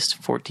died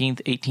August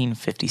 14th,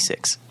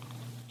 1856.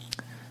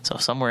 So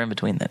somewhere in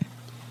between then.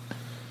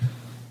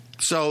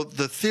 So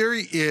the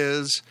theory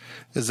is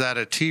that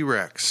a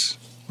T-Rex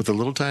with the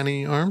little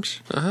tiny arms,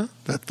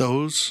 that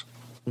those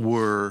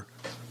were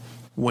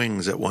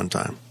wings at one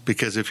time.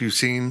 Because if you've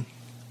seen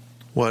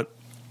like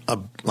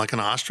an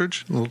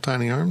ostrich, little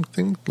tiny arm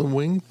thing, little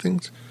wing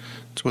things,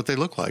 it's what they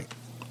look like.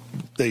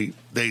 They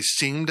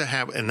seem to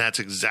have, and that's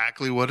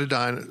exactly what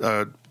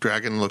a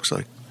dragon looks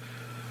like.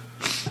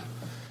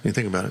 You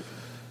think about it.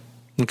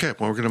 Okay,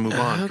 well, we're going to move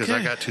on because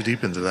I got too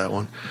deep into that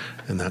one,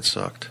 and that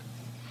sucked.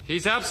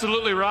 He's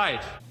absolutely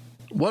right.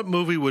 What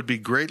movie would be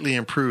greatly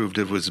improved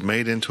if it was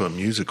made into a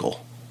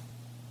musical?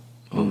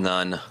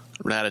 None.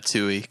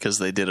 Ratatouille, because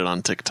they did it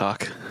on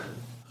TikTok.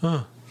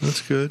 Huh,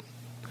 that's good.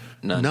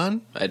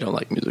 None? I don't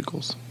like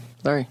musicals.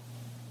 Sorry.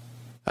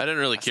 I didn't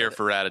really care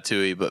for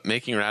Ratatouille, but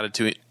making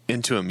Ratatouille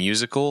into a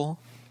musical,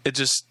 it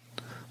just,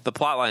 the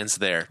plot line's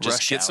there. Just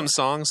Rush get Hour. some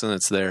songs and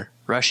it's there.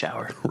 Rush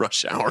Hour.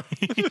 Rush Hour.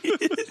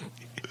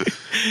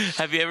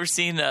 Have you ever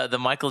seen the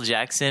Michael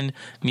Jackson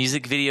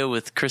music video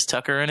with Chris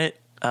Tucker in it?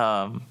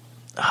 Oh,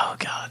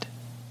 God.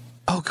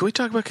 Oh, can we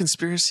talk about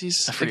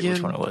conspiracies I forget again?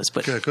 which one it was,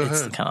 but Yeah, go it's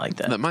ahead. kind of like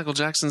that. That Michael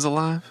Jackson's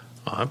alive?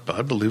 I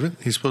believe it.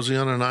 He's supposed to be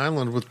on an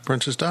island with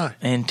Princess Di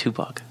And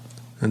Tupac.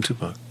 and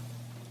Tupac.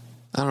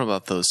 I don't know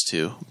about those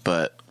two,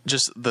 but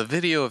just the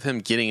video of him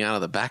getting out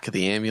of the back of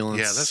the ambulance.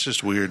 Yeah, that's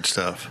just weird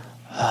stuff.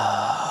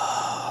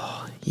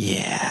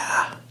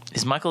 Yeah.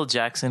 Is Michael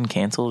Jackson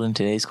canceled in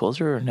today's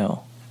culture or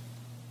no?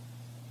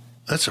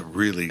 That's a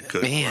really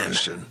good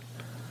question.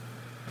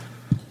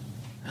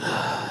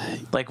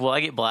 Like, will I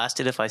get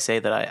blasted if I say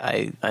that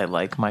I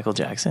like Michael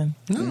Jackson?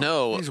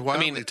 No, He's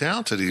wildly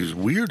talented. He's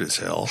weird as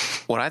hell.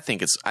 What I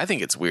think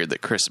it's weird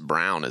that Chris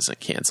Brown isn't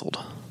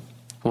canceled.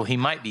 Well, he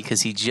might be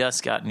because he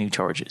just got new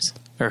charges.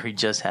 Or he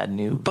just had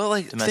new. But,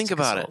 like, domestic think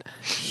about assault.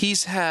 it.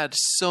 He's had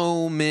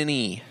so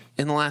many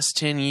in the last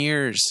 10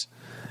 years,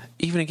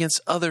 even against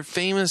other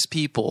famous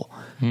people.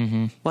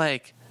 Mm-hmm.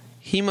 Like,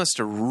 he must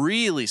have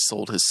really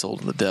sold his soul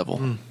to the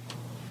devil,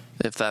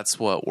 if that's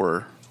what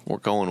we're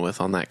going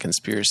with on that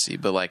conspiracy.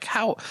 But, like,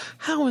 how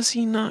is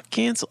he not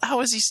canceled? How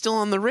is he still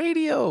on the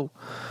radio?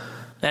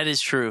 That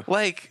is true.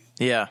 Like,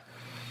 yeah.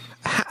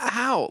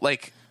 How?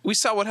 Like, we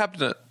saw what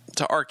happened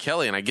to R.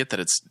 Kelly, and I get that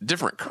it's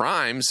different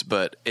crimes,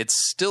 but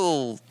it's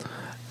still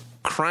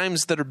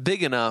crimes that are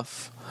big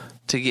enough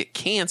to get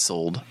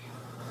canceled.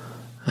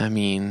 I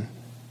mean,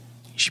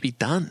 he should be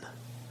done.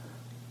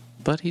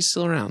 But he's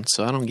still around,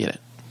 so I don't get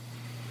it.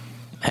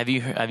 Have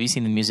you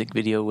seen the music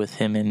video with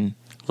him and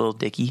Lil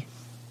Dicky?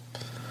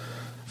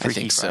 I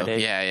think so.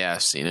 Friday? Yeah,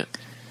 I've seen it.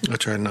 I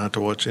try not to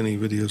watch any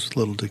videos with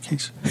Little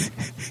Dickies.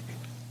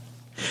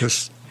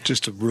 That's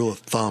just a rule of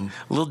thumb.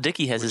 Lil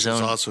Dicky has his It's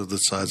own. also the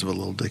size of a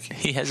Little Dickie.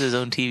 He has his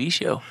own TV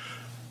show.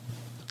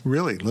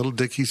 Really, Little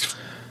Dickie's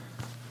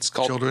It's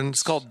called children's.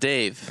 It's called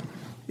Dave.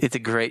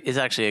 It's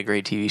actually a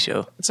great TV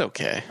show. It's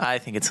okay. I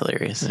think it's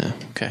hilarious. Yeah,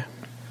 okay.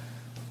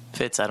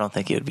 Fitz, I don't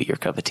think it would be your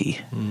cup of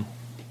tea.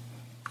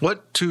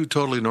 What two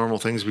totally normal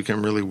things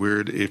become really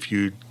weird if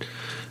you...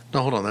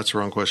 No, hold on. That's the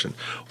wrong question.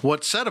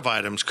 What set of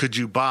items could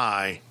you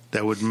buy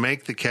that would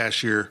make the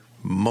cashier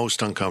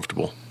most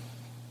uncomfortable?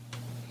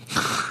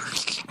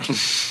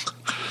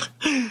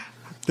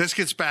 This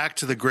gets back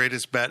to the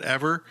greatest bet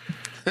ever.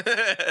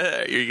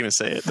 You're going to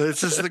say it.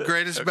 This is the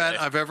greatest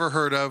bet I've ever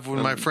heard of.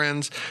 When my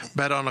friends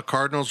bet on a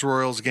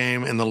Cardinals-Royals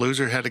game, and the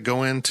loser had to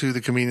go into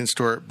the convenience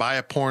store, buy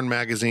a porn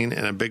magazine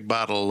and a big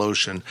bottle of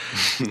lotion,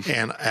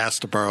 and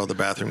ask to borrow the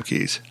bathroom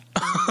keys.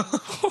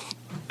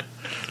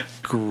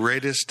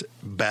 Greatest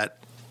bet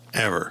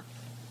ever.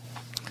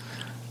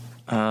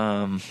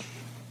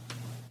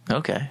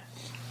 Okay.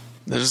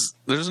 There's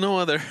no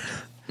other...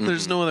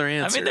 There's no other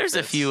answer. I mean, there's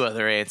a few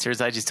other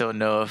answers. I just don't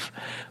know if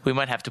we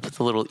might have to put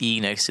the little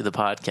E next to the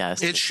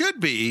podcast. It should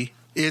be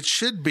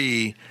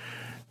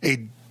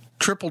a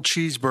triple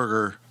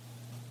cheeseburger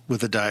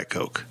with a Diet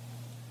Coke.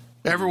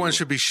 Everyone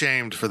should be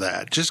shamed for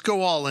that. Just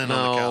go all in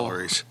on the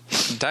calories.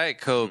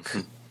 Diet Coke,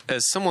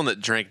 as someone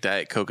that drank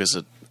Diet Coke as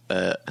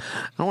I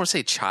don't want to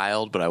say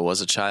child, but I was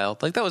a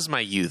child. Like, that was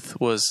my youth.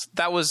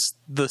 That was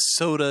the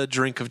soda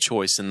drink of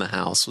choice in the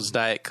house, was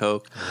Diet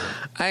Coke.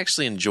 I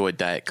actually enjoyed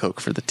Diet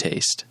Coke for the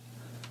taste.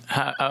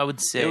 I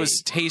would say It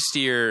was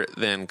tastier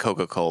than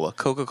Coca-Cola.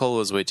 Coca-Cola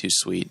was way too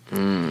sweet.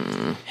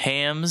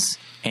 Hams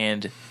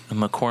and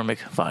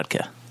McCormick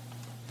vodka.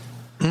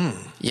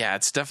 Yeah,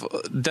 it's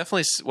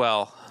definitely,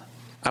 well,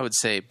 I would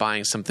say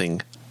buying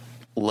something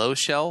low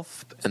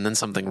shelf and then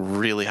something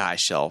really high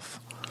shelf.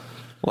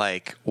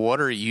 Like,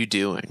 what are you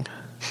doing?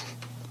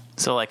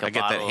 So, like, I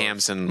get that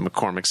Hams and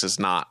McCormick's is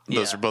not.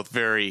 Those Yeah. are both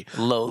very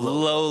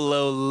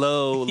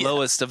Low. Yeah.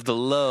 lowest of the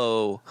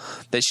low.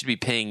 They should be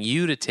paying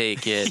you to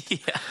take it.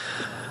 Yeah.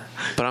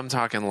 But I'm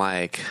talking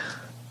like,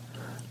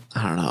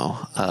 I don't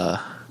know.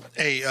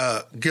 Hey,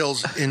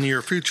 Gills, in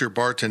your future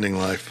bartending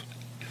life,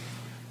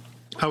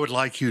 I would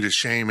like you to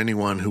shame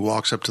anyone who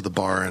walks up to the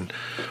bar and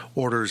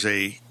orders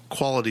a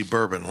quality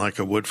bourbon like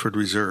a Woodford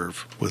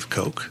Reserve with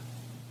Coke.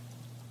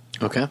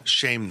 Okay.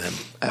 Shame them.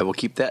 I will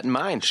keep that in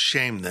mind.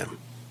 Shame them.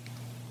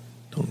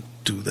 Don't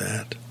do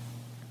that.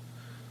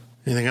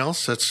 Anything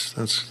else? That's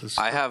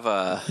I have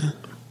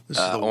this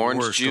is the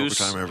orange worst juice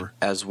overtime ever.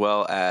 as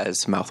well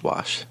as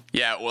mouthwash.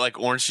 Yeah, well, like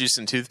orange juice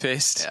and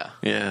toothpaste.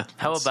 Yeah.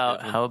 How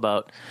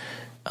about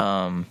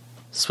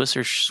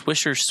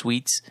Swisher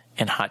Sweets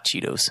and hot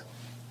Cheetos?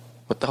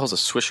 What the hell's a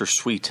Swisher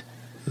Sweet?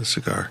 The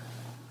cigar.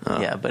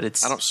 Yeah, but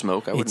it's I don't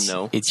smoke. I wouldn't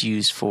know. It's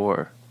used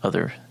for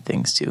other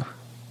things too.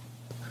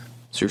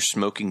 So you're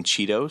smoking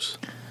Cheetos?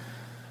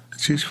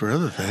 It's used for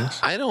other things.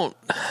 I don't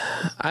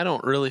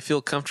really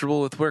feel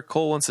comfortable with where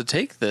Cole wants to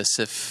take this.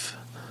 If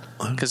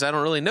because I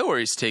don't really know where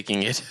he's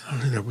taking it.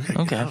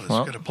 Okay,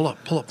 well, pull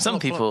up. Some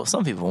people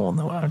will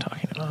know what I'm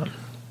talking about.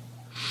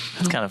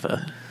 It's kind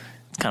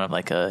of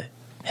like a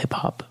hip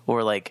hop,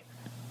 or like,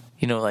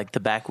 like the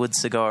backwoods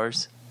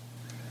cigars.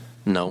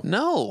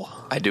 No,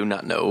 I do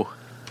not know.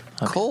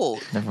 Okay. Cole,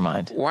 never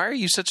mind. Why are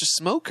you such a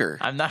smoker?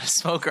 I'm not a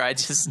smoker. I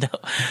just know.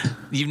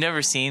 You've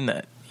never seen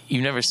that.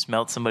 You've never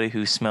smelled somebody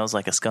who smells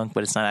like a skunk,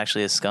 but it's not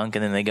actually a skunk,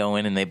 and then they go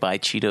in and they buy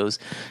Cheetos,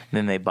 and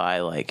then they buy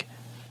like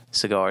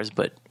cigars.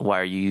 But why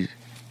are you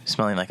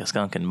smelling like a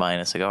skunk and buying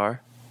a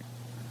cigar?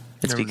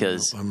 It's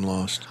because I'm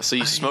lost. So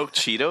you smoke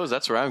Cheetos?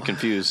 That's where I'm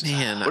confused.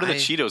 Man, what do the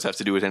Cheetos have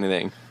to do with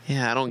anything?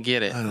 Yeah, I don't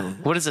get it.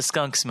 What does a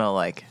skunk smell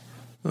like?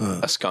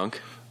 A skunk.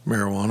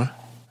 Marijuana.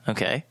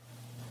 Okay.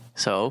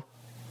 So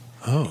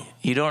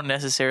you don't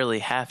necessarily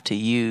have to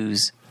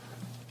use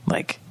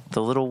like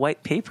the little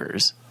white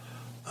papers.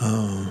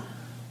 Oh.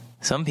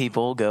 Some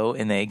people go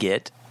and they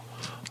get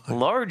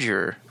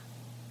larger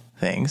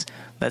things.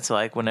 That's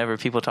like whenever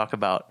people talk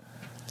about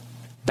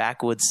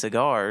backwoods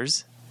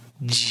cigars,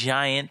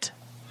 giant.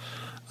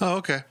 Oh,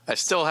 okay. I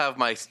still have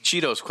my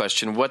Cheetos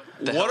question. What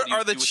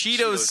are the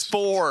Cheetos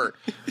for?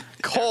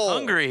 Cole. They're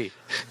hungry.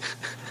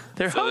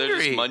 They're hungry. They're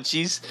just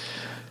munchies?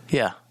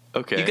 Yeah.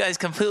 Okay. You guys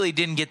completely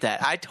didn't get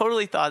that. I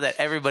totally thought that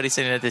everybody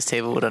sitting at this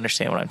table would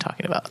understand what I'm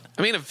talking about.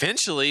 I mean,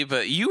 eventually,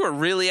 but you were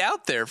really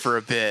out there for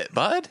a bit,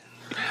 bud.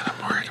 Man,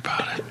 I'm worried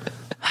about it.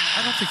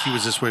 I don't think he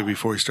was this way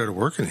before he started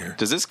working here.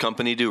 Does this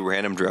company do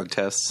random drug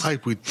tests?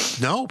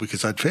 No,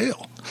 because I'd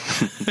fail.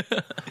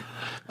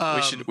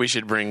 We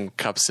should bring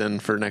cups in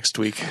for next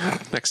week.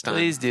 Next time.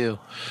 Please do.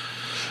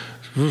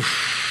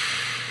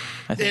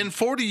 In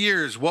 40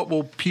 years, what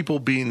will people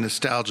be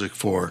nostalgic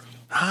for?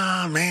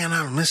 Ah, man,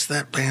 I missed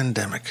that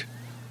pandemic.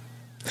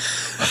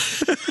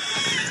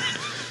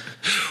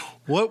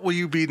 What will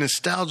you be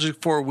nostalgic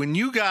for when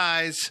you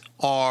guys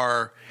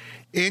are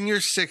in your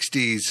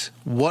 60s?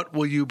 What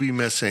will you be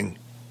missing?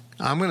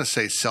 I'm going to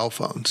say cell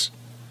phones.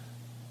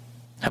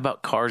 How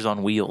about cars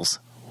on wheels?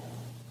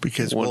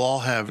 Because we'll all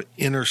have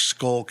inner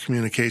skull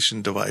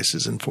communication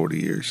devices in 40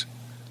 years.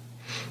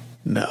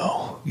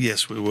 No.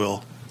 Yes, we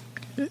will.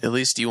 At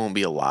least you won't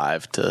be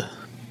alive to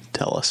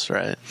tell us,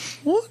 right?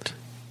 What?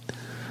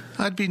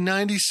 I'd be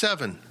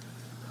 97.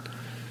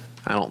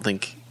 I don't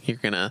think you're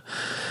going to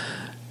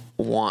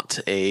want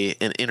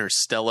an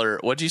interstellar,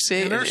 what'd you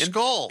say?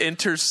 Interskull.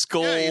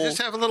 Interskull. Yeah, you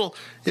just have a little,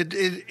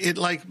 it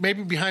like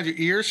maybe behind your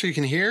ear so you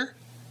can hear.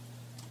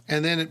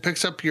 And then it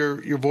picks up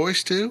your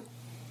voice too.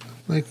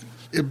 Like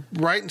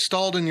right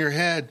installed in your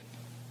head.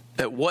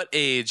 At what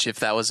age, if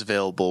that was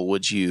available,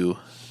 would you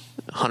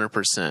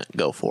 100%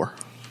 go for?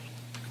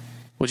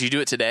 Would you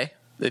do it today?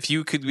 If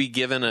you could be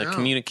given a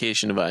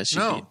communication device.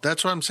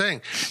 That's what I'm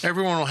saying.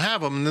 Everyone will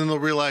have them, and then they'll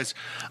realize,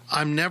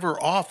 I'm never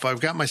off. I've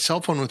got my cell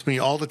phone with me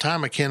all the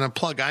time. I can't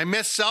unplug. I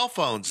miss cell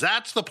phones.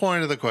 That's the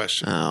point of the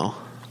question.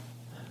 Oh.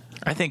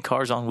 I think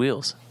cars on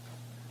wheels.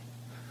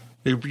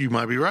 You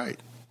might be right.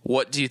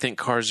 What do you think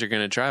cars are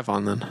going to drive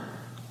on then?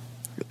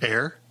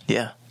 Air?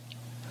 Yeah.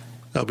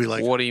 They'll be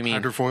like, what do you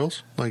mean?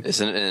 Hydrofoils? Like,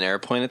 isn't it an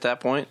airplane at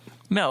that point?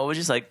 No, it was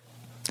just like,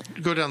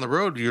 you go down the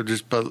road,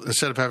 but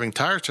instead of having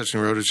tires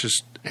touching the road, it's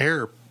just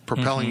air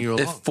propelling you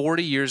along. If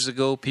 40 years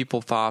ago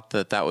people thought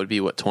that would be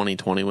what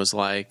 2020 was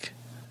like,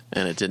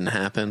 and it didn't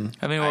happen,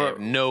 I have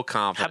no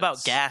confidence. How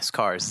about gas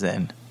cars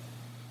then?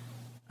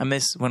 I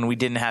miss when we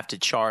didn't have to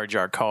charge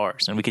our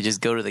cars and we could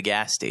just go to the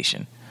gas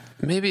station.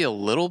 Maybe a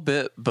little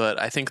bit, but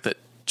I think that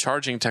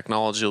charging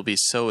technology will be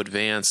so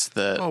advanced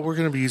that we're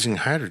going to be using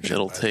hydrogen.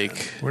 It'll take.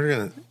 Then. We're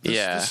going to.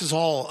 This is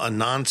all a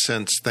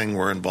nonsense thing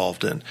we're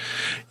involved in.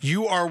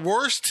 You are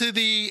worse to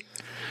the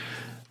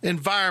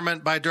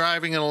environment by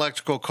driving an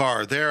electrical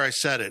car. There, I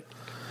said it.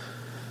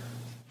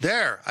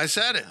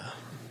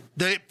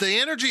 The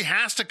energy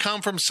has to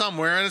come from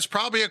somewhere, and it's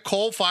probably a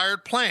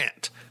coal-fired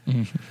plant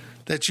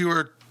that you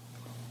are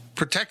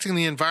protecting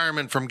the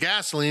environment from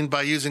gasoline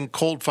by using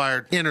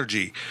coal-fired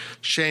energy.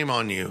 Shame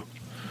on you.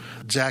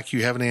 Zach,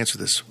 you haven't answered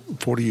this.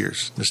 40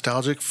 years.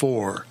 Nostalgic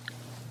for?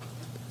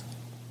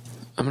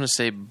 I'm going to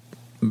say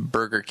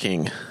Burger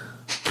King.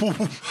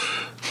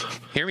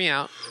 Hear me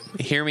out.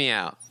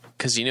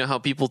 Because you know how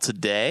people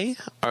today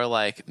are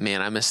like,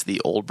 man, I miss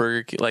the old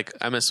Burger King. Like,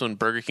 I miss when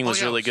Burger King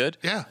was really good.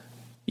 Yeah.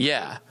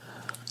 Yeah.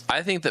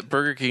 I think that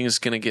Burger King is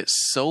going to get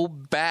so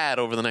bad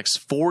over the next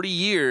 40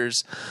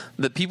 years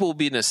that people will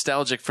be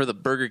nostalgic for the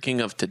Burger King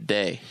of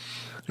today.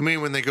 You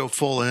mean when they go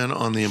full in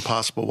on the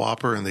Impossible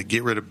Whopper and they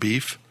get rid of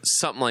beef?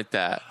 Something like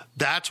that.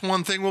 That's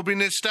one thing we'll be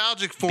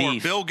nostalgic for.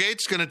 Beef. Bill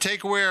Gates is going to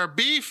take away our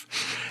beef,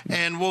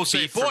 and we'll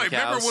say, boy,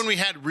 remember when we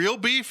had real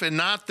beef and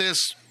not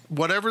this,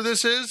 whatever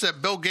this is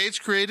that Bill Gates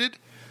created?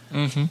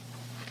 Mm-hmm.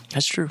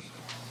 That's true.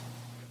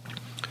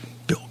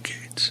 Bill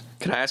Gates.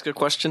 Can I ask a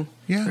question?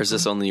 Yeah. Or is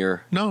this only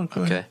your... No,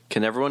 go ahead.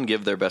 Can everyone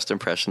give their best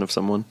impression of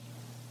someone?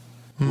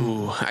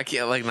 Ooh, I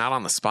can't, not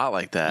on the spot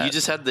like that. You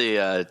just had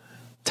the...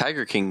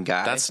 Tiger King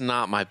guy. That's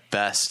not my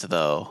best,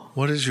 though.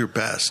 What is your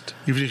best?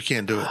 Even if you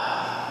can't do it.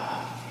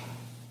 I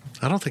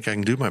don't think I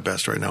can do my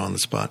best right now on the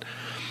spot.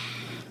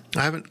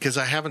 I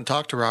haven't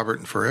talked to Robert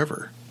in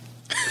forever.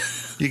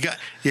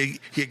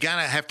 You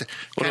gotta have to.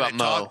 What about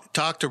Mo?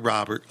 Talk to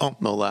Robert. Oh,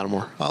 Mo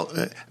Lattimore.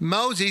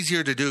 Mo's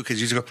easier to do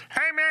because you just go,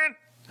 Hey,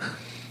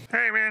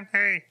 man.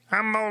 Hey,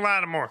 I'm Mo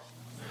Lattimore,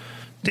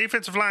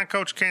 defensive line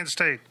coach, Kansas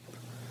State.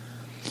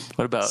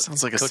 What about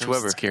Sounds like a Coach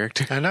Simpsons Weber?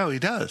 character. I know he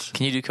does.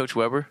 Can you do Coach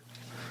Weber?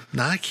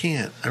 No, I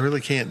can't. I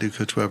really can't do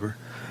Coach Weber.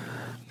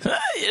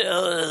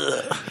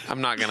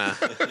 I'm not gonna.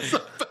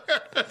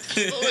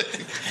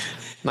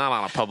 Not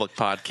on a public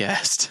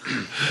podcast.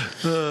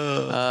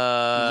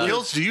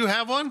 Gills, do you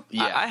have one?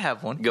 Yeah, I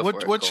have one. Go for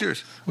it. What's Cole.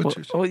 yours? What's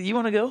yours? Oh, you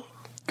want to go?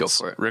 Go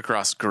for it. Rick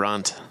Ross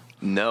Grunt.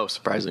 No,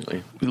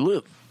 surprisingly. We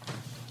live,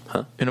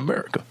 in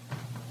America.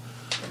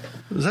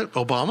 Is that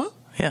Obama?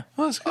 Yeah.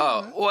 Oh, that's good.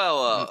 Oh,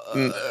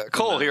 well,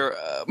 Cole here.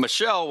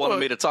 Michelle wanted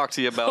me to talk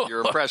to you about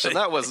your impression.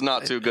 That was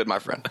not too good, my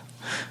friend.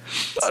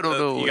 I don't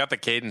know. You got the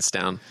cadence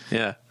down.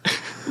 Yeah.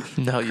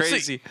 No, you Crazy.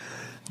 see.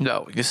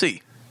 No, you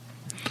see.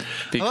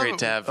 Be I love great it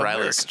to have with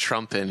Riley America.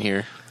 Trump in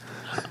here.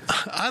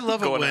 I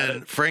love it Going at when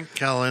it. Frank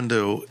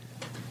Caliendo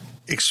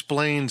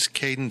explains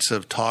cadence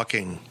of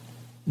talking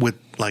with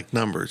like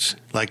numbers.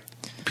 Like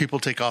people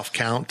take off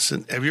counts.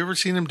 And have you ever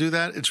seen him do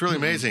that? It's really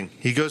amazing.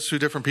 He goes through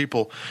different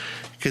people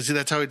because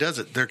that's how he does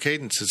it. Their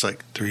cadence is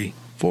like 3,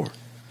 4,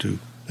 2.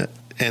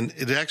 And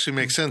it actually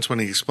makes sense when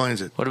he explains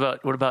it. What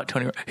about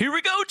Tony? Here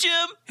we go,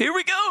 Jim. Here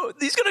we go.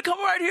 He's gonna come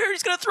right here.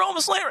 He's gonna throw him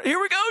a slammer. Here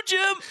we go,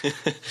 Jim.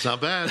 It's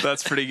not bad.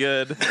 That's pretty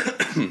good.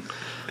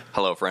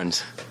 Hello,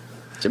 friends.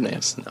 Jim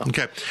Nance. No.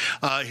 Okay.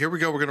 Here we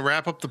go. We're going to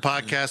wrap up the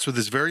podcast with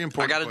this very I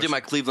important got to do question. my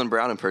Cleveland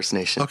Brown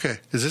impersonation. Okay.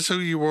 Is this who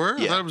you were?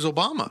 I Yeah. thought it was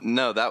Obama.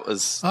 No, that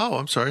was. Oh,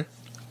 I'm sorry.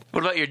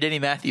 What about your Denny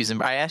Matthews?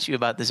 I asked you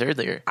about this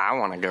earlier. I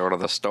want to go to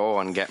the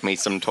store and get me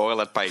some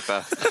toilet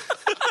paper.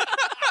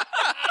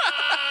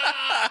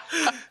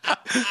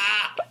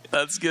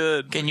 That's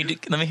good. Can you do?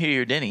 Let me hear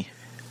your Denny.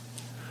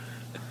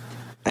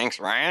 Thanks,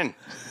 Ryan.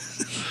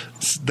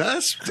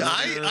 That's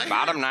I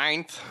Bottom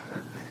ninth.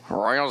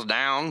 Royals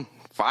down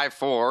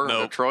 5-4.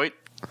 Nope. Detroit.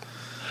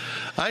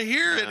 I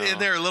hear it in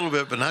there a little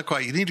bit, but not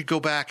quite. You need to go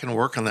back and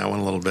work on that one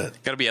a little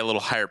bit. Got to be a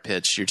little higher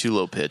pitched. You're too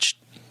low pitched.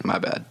 My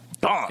bad.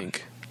 I Gone.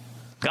 think.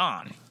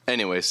 Gone.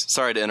 Anyways,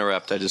 sorry to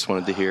interrupt. I just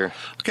wanted to hear.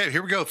 Okay,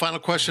 here we go. Final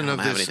question of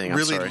don't have this anything. I'm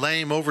really sorry.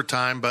 lame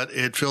overtime, but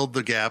it filled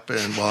the gap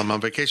and while I'm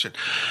on vacation.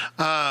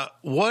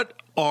 What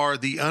are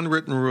the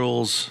unwritten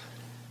rules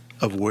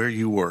of where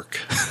you work?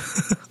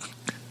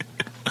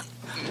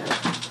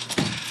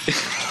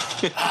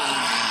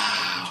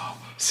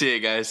 See you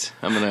guys.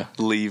 I'm going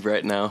to leave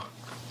right now.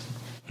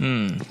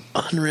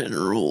 Unwritten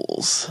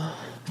rules.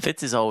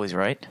 Fitz is always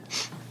right.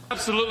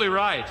 Absolutely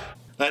right.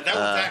 That was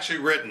actually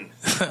written.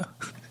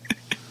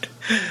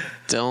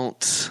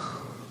 Don't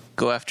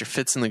go after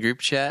Fitz in the group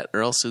chat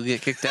or else you'll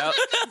get kicked out.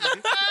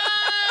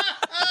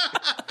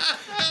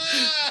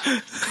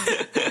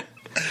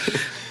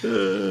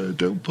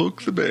 Don't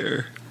poke the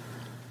bear.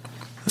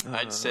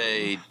 I'd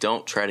say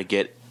don't try to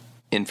get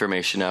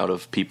information out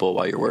of people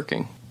while you're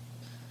working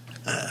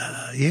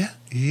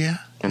Yeah.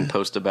 and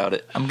post about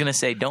it. I'm gonna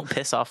say don't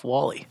piss off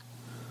Wally.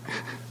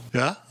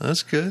 Yeah,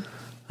 that's good.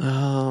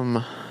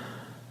 Don't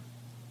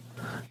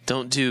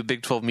do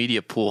Big 12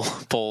 media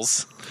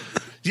polls.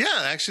 Yeah,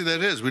 actually,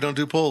 that is. We don't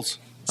do polls.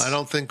 I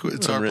don't think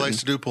it's our Unwritten. place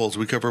to do polls.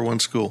 We cover one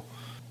school.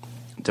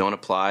 Don't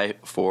apply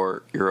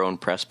for your own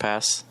press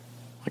pass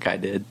like I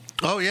did.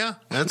 Oh, yeah.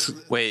 That's,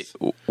 Wait,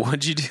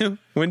 what'd you do?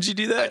 When did you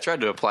do I that?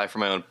 tried to apply for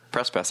my own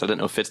press pass. I didn't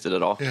know Fitz did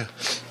it all. yeah.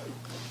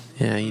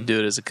 Yeah, you do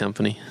it as a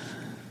company.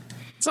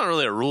 It's not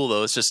really a rule,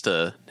 though. It's just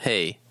a,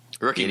 hey,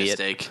 Rookie idiot.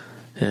 mistake.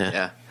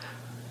 Yeah.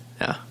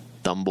 Yeah.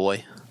 Dumb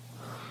boy.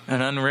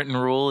 An unwritten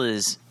rule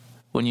is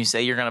when you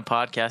say you're going to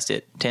podcast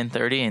at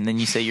 10:30 and then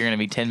you say you're going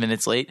to be 10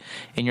 minutes late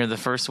and you're the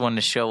first one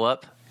to show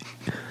up.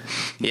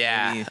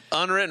 Yeah. Maybe-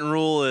 Unwritten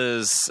rule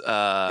is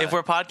If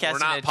we're podcasting we're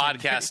not at 10:30.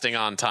 podcasting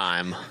on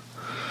time.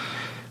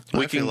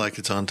 I feel like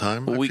it's on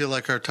time. I feel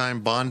like our time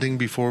bonding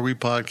before we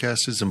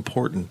podcast is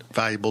important,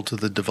 valuable to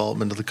the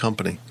development of the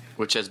company.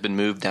 Which has been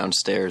moved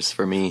downstairs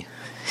for me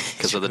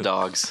because of the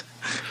dogs.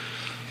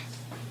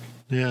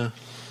 Yeah.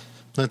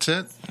 That's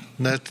it.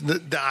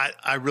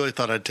 I really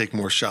thought I'd take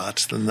more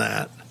shots than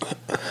that.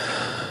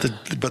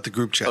 But the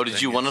group chat. Oh, did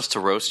thing you is- want us to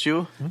roast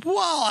you? Well,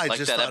 I Like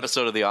just that thought,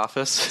 episode of The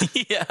Office?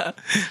 Yeah.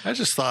 I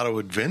just thought I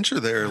would venture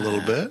there a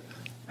little bit.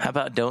 How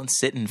about don't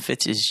sit in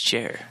Fitz's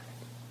chair?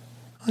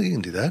 Well, you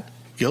can do that.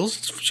 Gills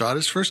shot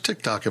his first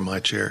TikTok in my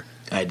chair.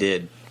 I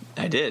did.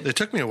 It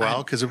took me a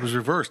while because it was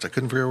reversed. I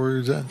couldn't figure out where he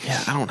was at.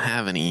 Yeah, I don't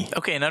have any.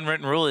 Okay, an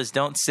unwritten rule is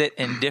don't sit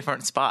in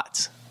different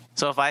spots.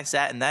 So if I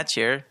sat in that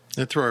chair,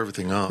 They throw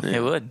everything off.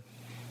 it would.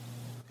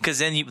 Because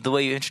then the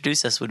way you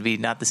introduce us would be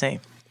not the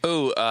same.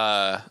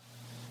 Oh,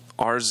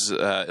 ours,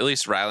 at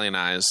least Riley and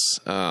I's,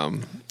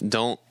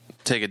 don't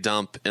take a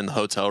dump in the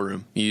hotel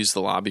room. You use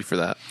the lobby for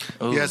that.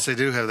 Ooh. Yes, they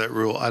do have that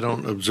rule. I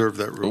don't observe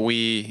that rule.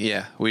 We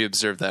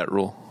observe that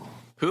rule.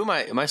 Who am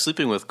I? Am I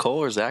sleeping with Cole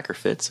or Zach or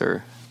Fitz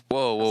or?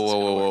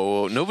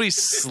 Whoa. Nobody's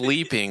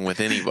sleeping with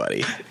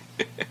anybody.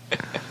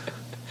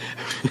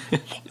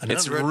 An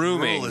It's unwritten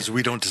rooming. rule is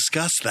we don't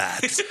discuss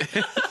that.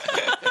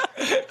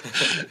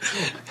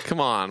 Come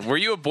on. Were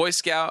you a Boy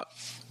Scout?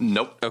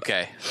 Nope.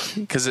 Okay.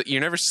 Because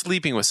you're never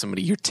sleeping with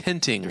somebody. You're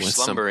tenting with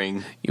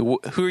slumbering. Who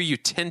are you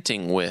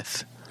tenting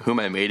with? Who am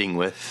I mating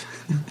with?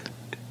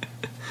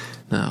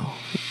 No.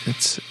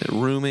 It's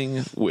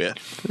rooming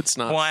with. It's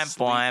not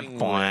sleeping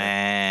with.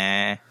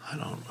 I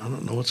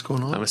don't know what's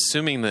going on. I'm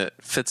assuming that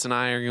Fitz and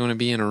I are going to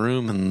be in a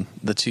room and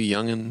the two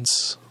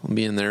youngins will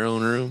be in their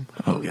own room.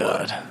 Oh,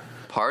 God.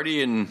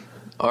 Party in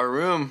our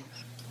room.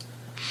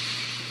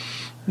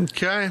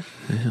 Okay.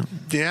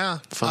 Yeah.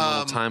 Fun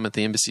little time at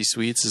the Embassy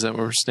Suites. Is that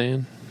where we're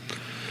staying?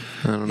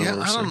 I don't know.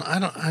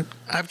 Yeah,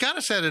 I've got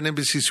us at an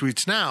Embassy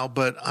Suites now,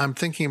 but I'm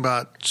thinking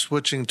about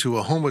switching to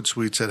a Homewood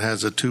Suites that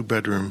has a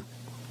 2-bedroom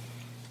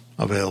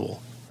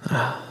available.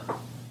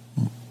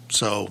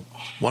 So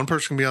one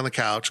person can be on the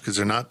couch because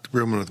they're not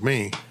rooming with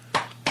me.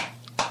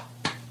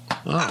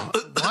 Oh,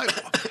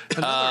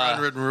 another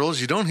unwritten rule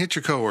is you don't hit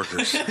your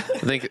coworkers. I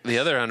think the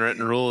other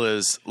unwritten rule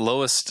is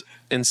lowest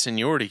in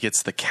seniority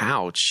gets the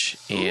couch,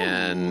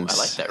 and I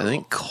like that rule. I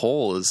think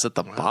Cole is at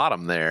the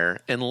bottom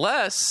there,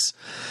 unless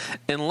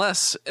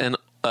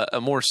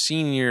a more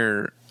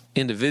senior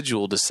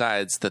individual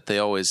decides that they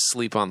always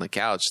sleep on the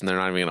couch and they're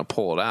not even going to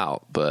pull it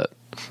out. But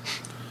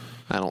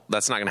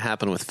that's not going to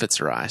happen with Fitz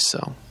or I.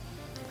 So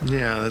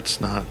yeah, that's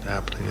not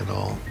happening at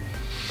all.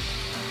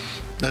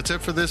 That's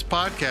it for this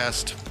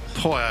podcast.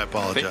 Boy, I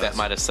apologize. I think that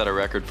might have set a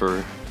record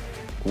for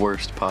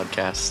worst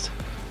podcast.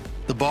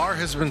 The bar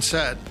has been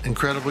set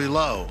incredibly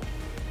low.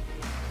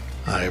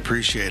 I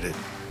appreciate it.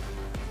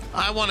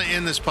 I want to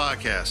end this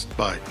podcast.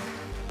 Bye.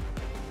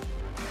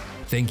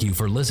 Thank you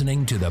for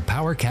listening to the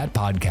Power Cat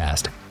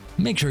Podcast.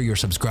 Make sure you're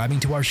subscribing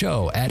to our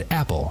show at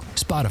Apple,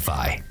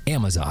 Spotify,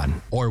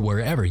 Amazon, or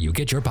wherever you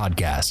get your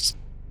podcasts.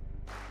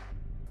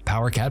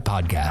 Power Cat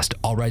Podcast.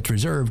 All rights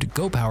reserved.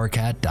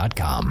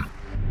 GoPowerCat.com.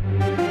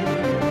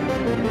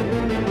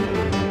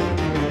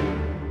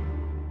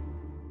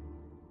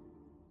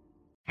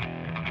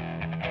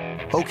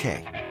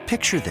 Okay,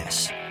 picture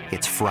this.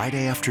 It's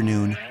Friday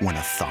afternoon when a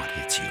thought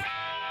hits you.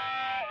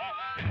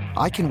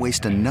 I can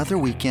waste another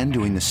weekend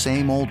doing the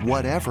same old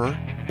whatever,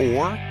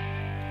 or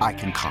I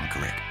can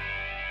conquer it.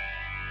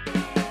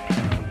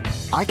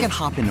 I can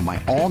hop into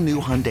my all-new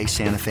Hyundai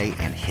Santa Fe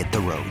and hit the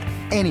road.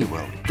 Any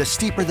road. The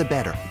steeper, the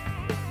better.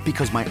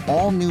 Because my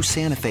all-new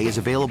Santa Fe is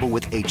available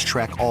with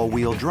H-Track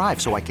all-wheel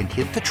drive, so I can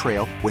hit the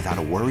trail without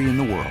a worry in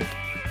the world.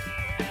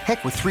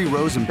 Heck, with 3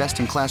 rows and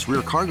best-in-class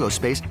rear cargo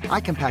space, I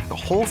can pack the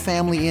whole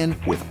family in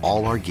with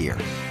all our gear.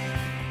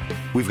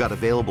 We've got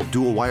available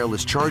dual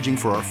wireless charging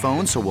for our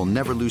phones, so we'll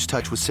never lose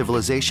touch with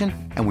civilization,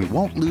 and we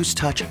won't lose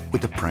touch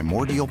with the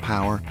primordial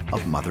power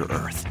of Mother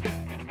Earth.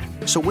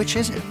 So which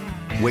is it?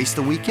 Waste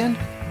the weekend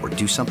or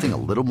do something a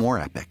little more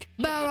epic?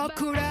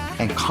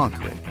 And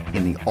conquer it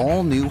in the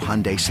all-new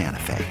Hyundai Santa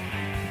Fe.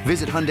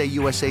 Visit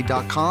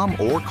HyundaiUSA.com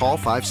or call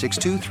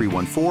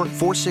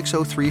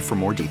 562-314-4603 for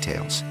more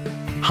details.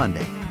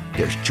 Hyundai,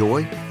 there's joy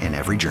in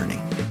every journey.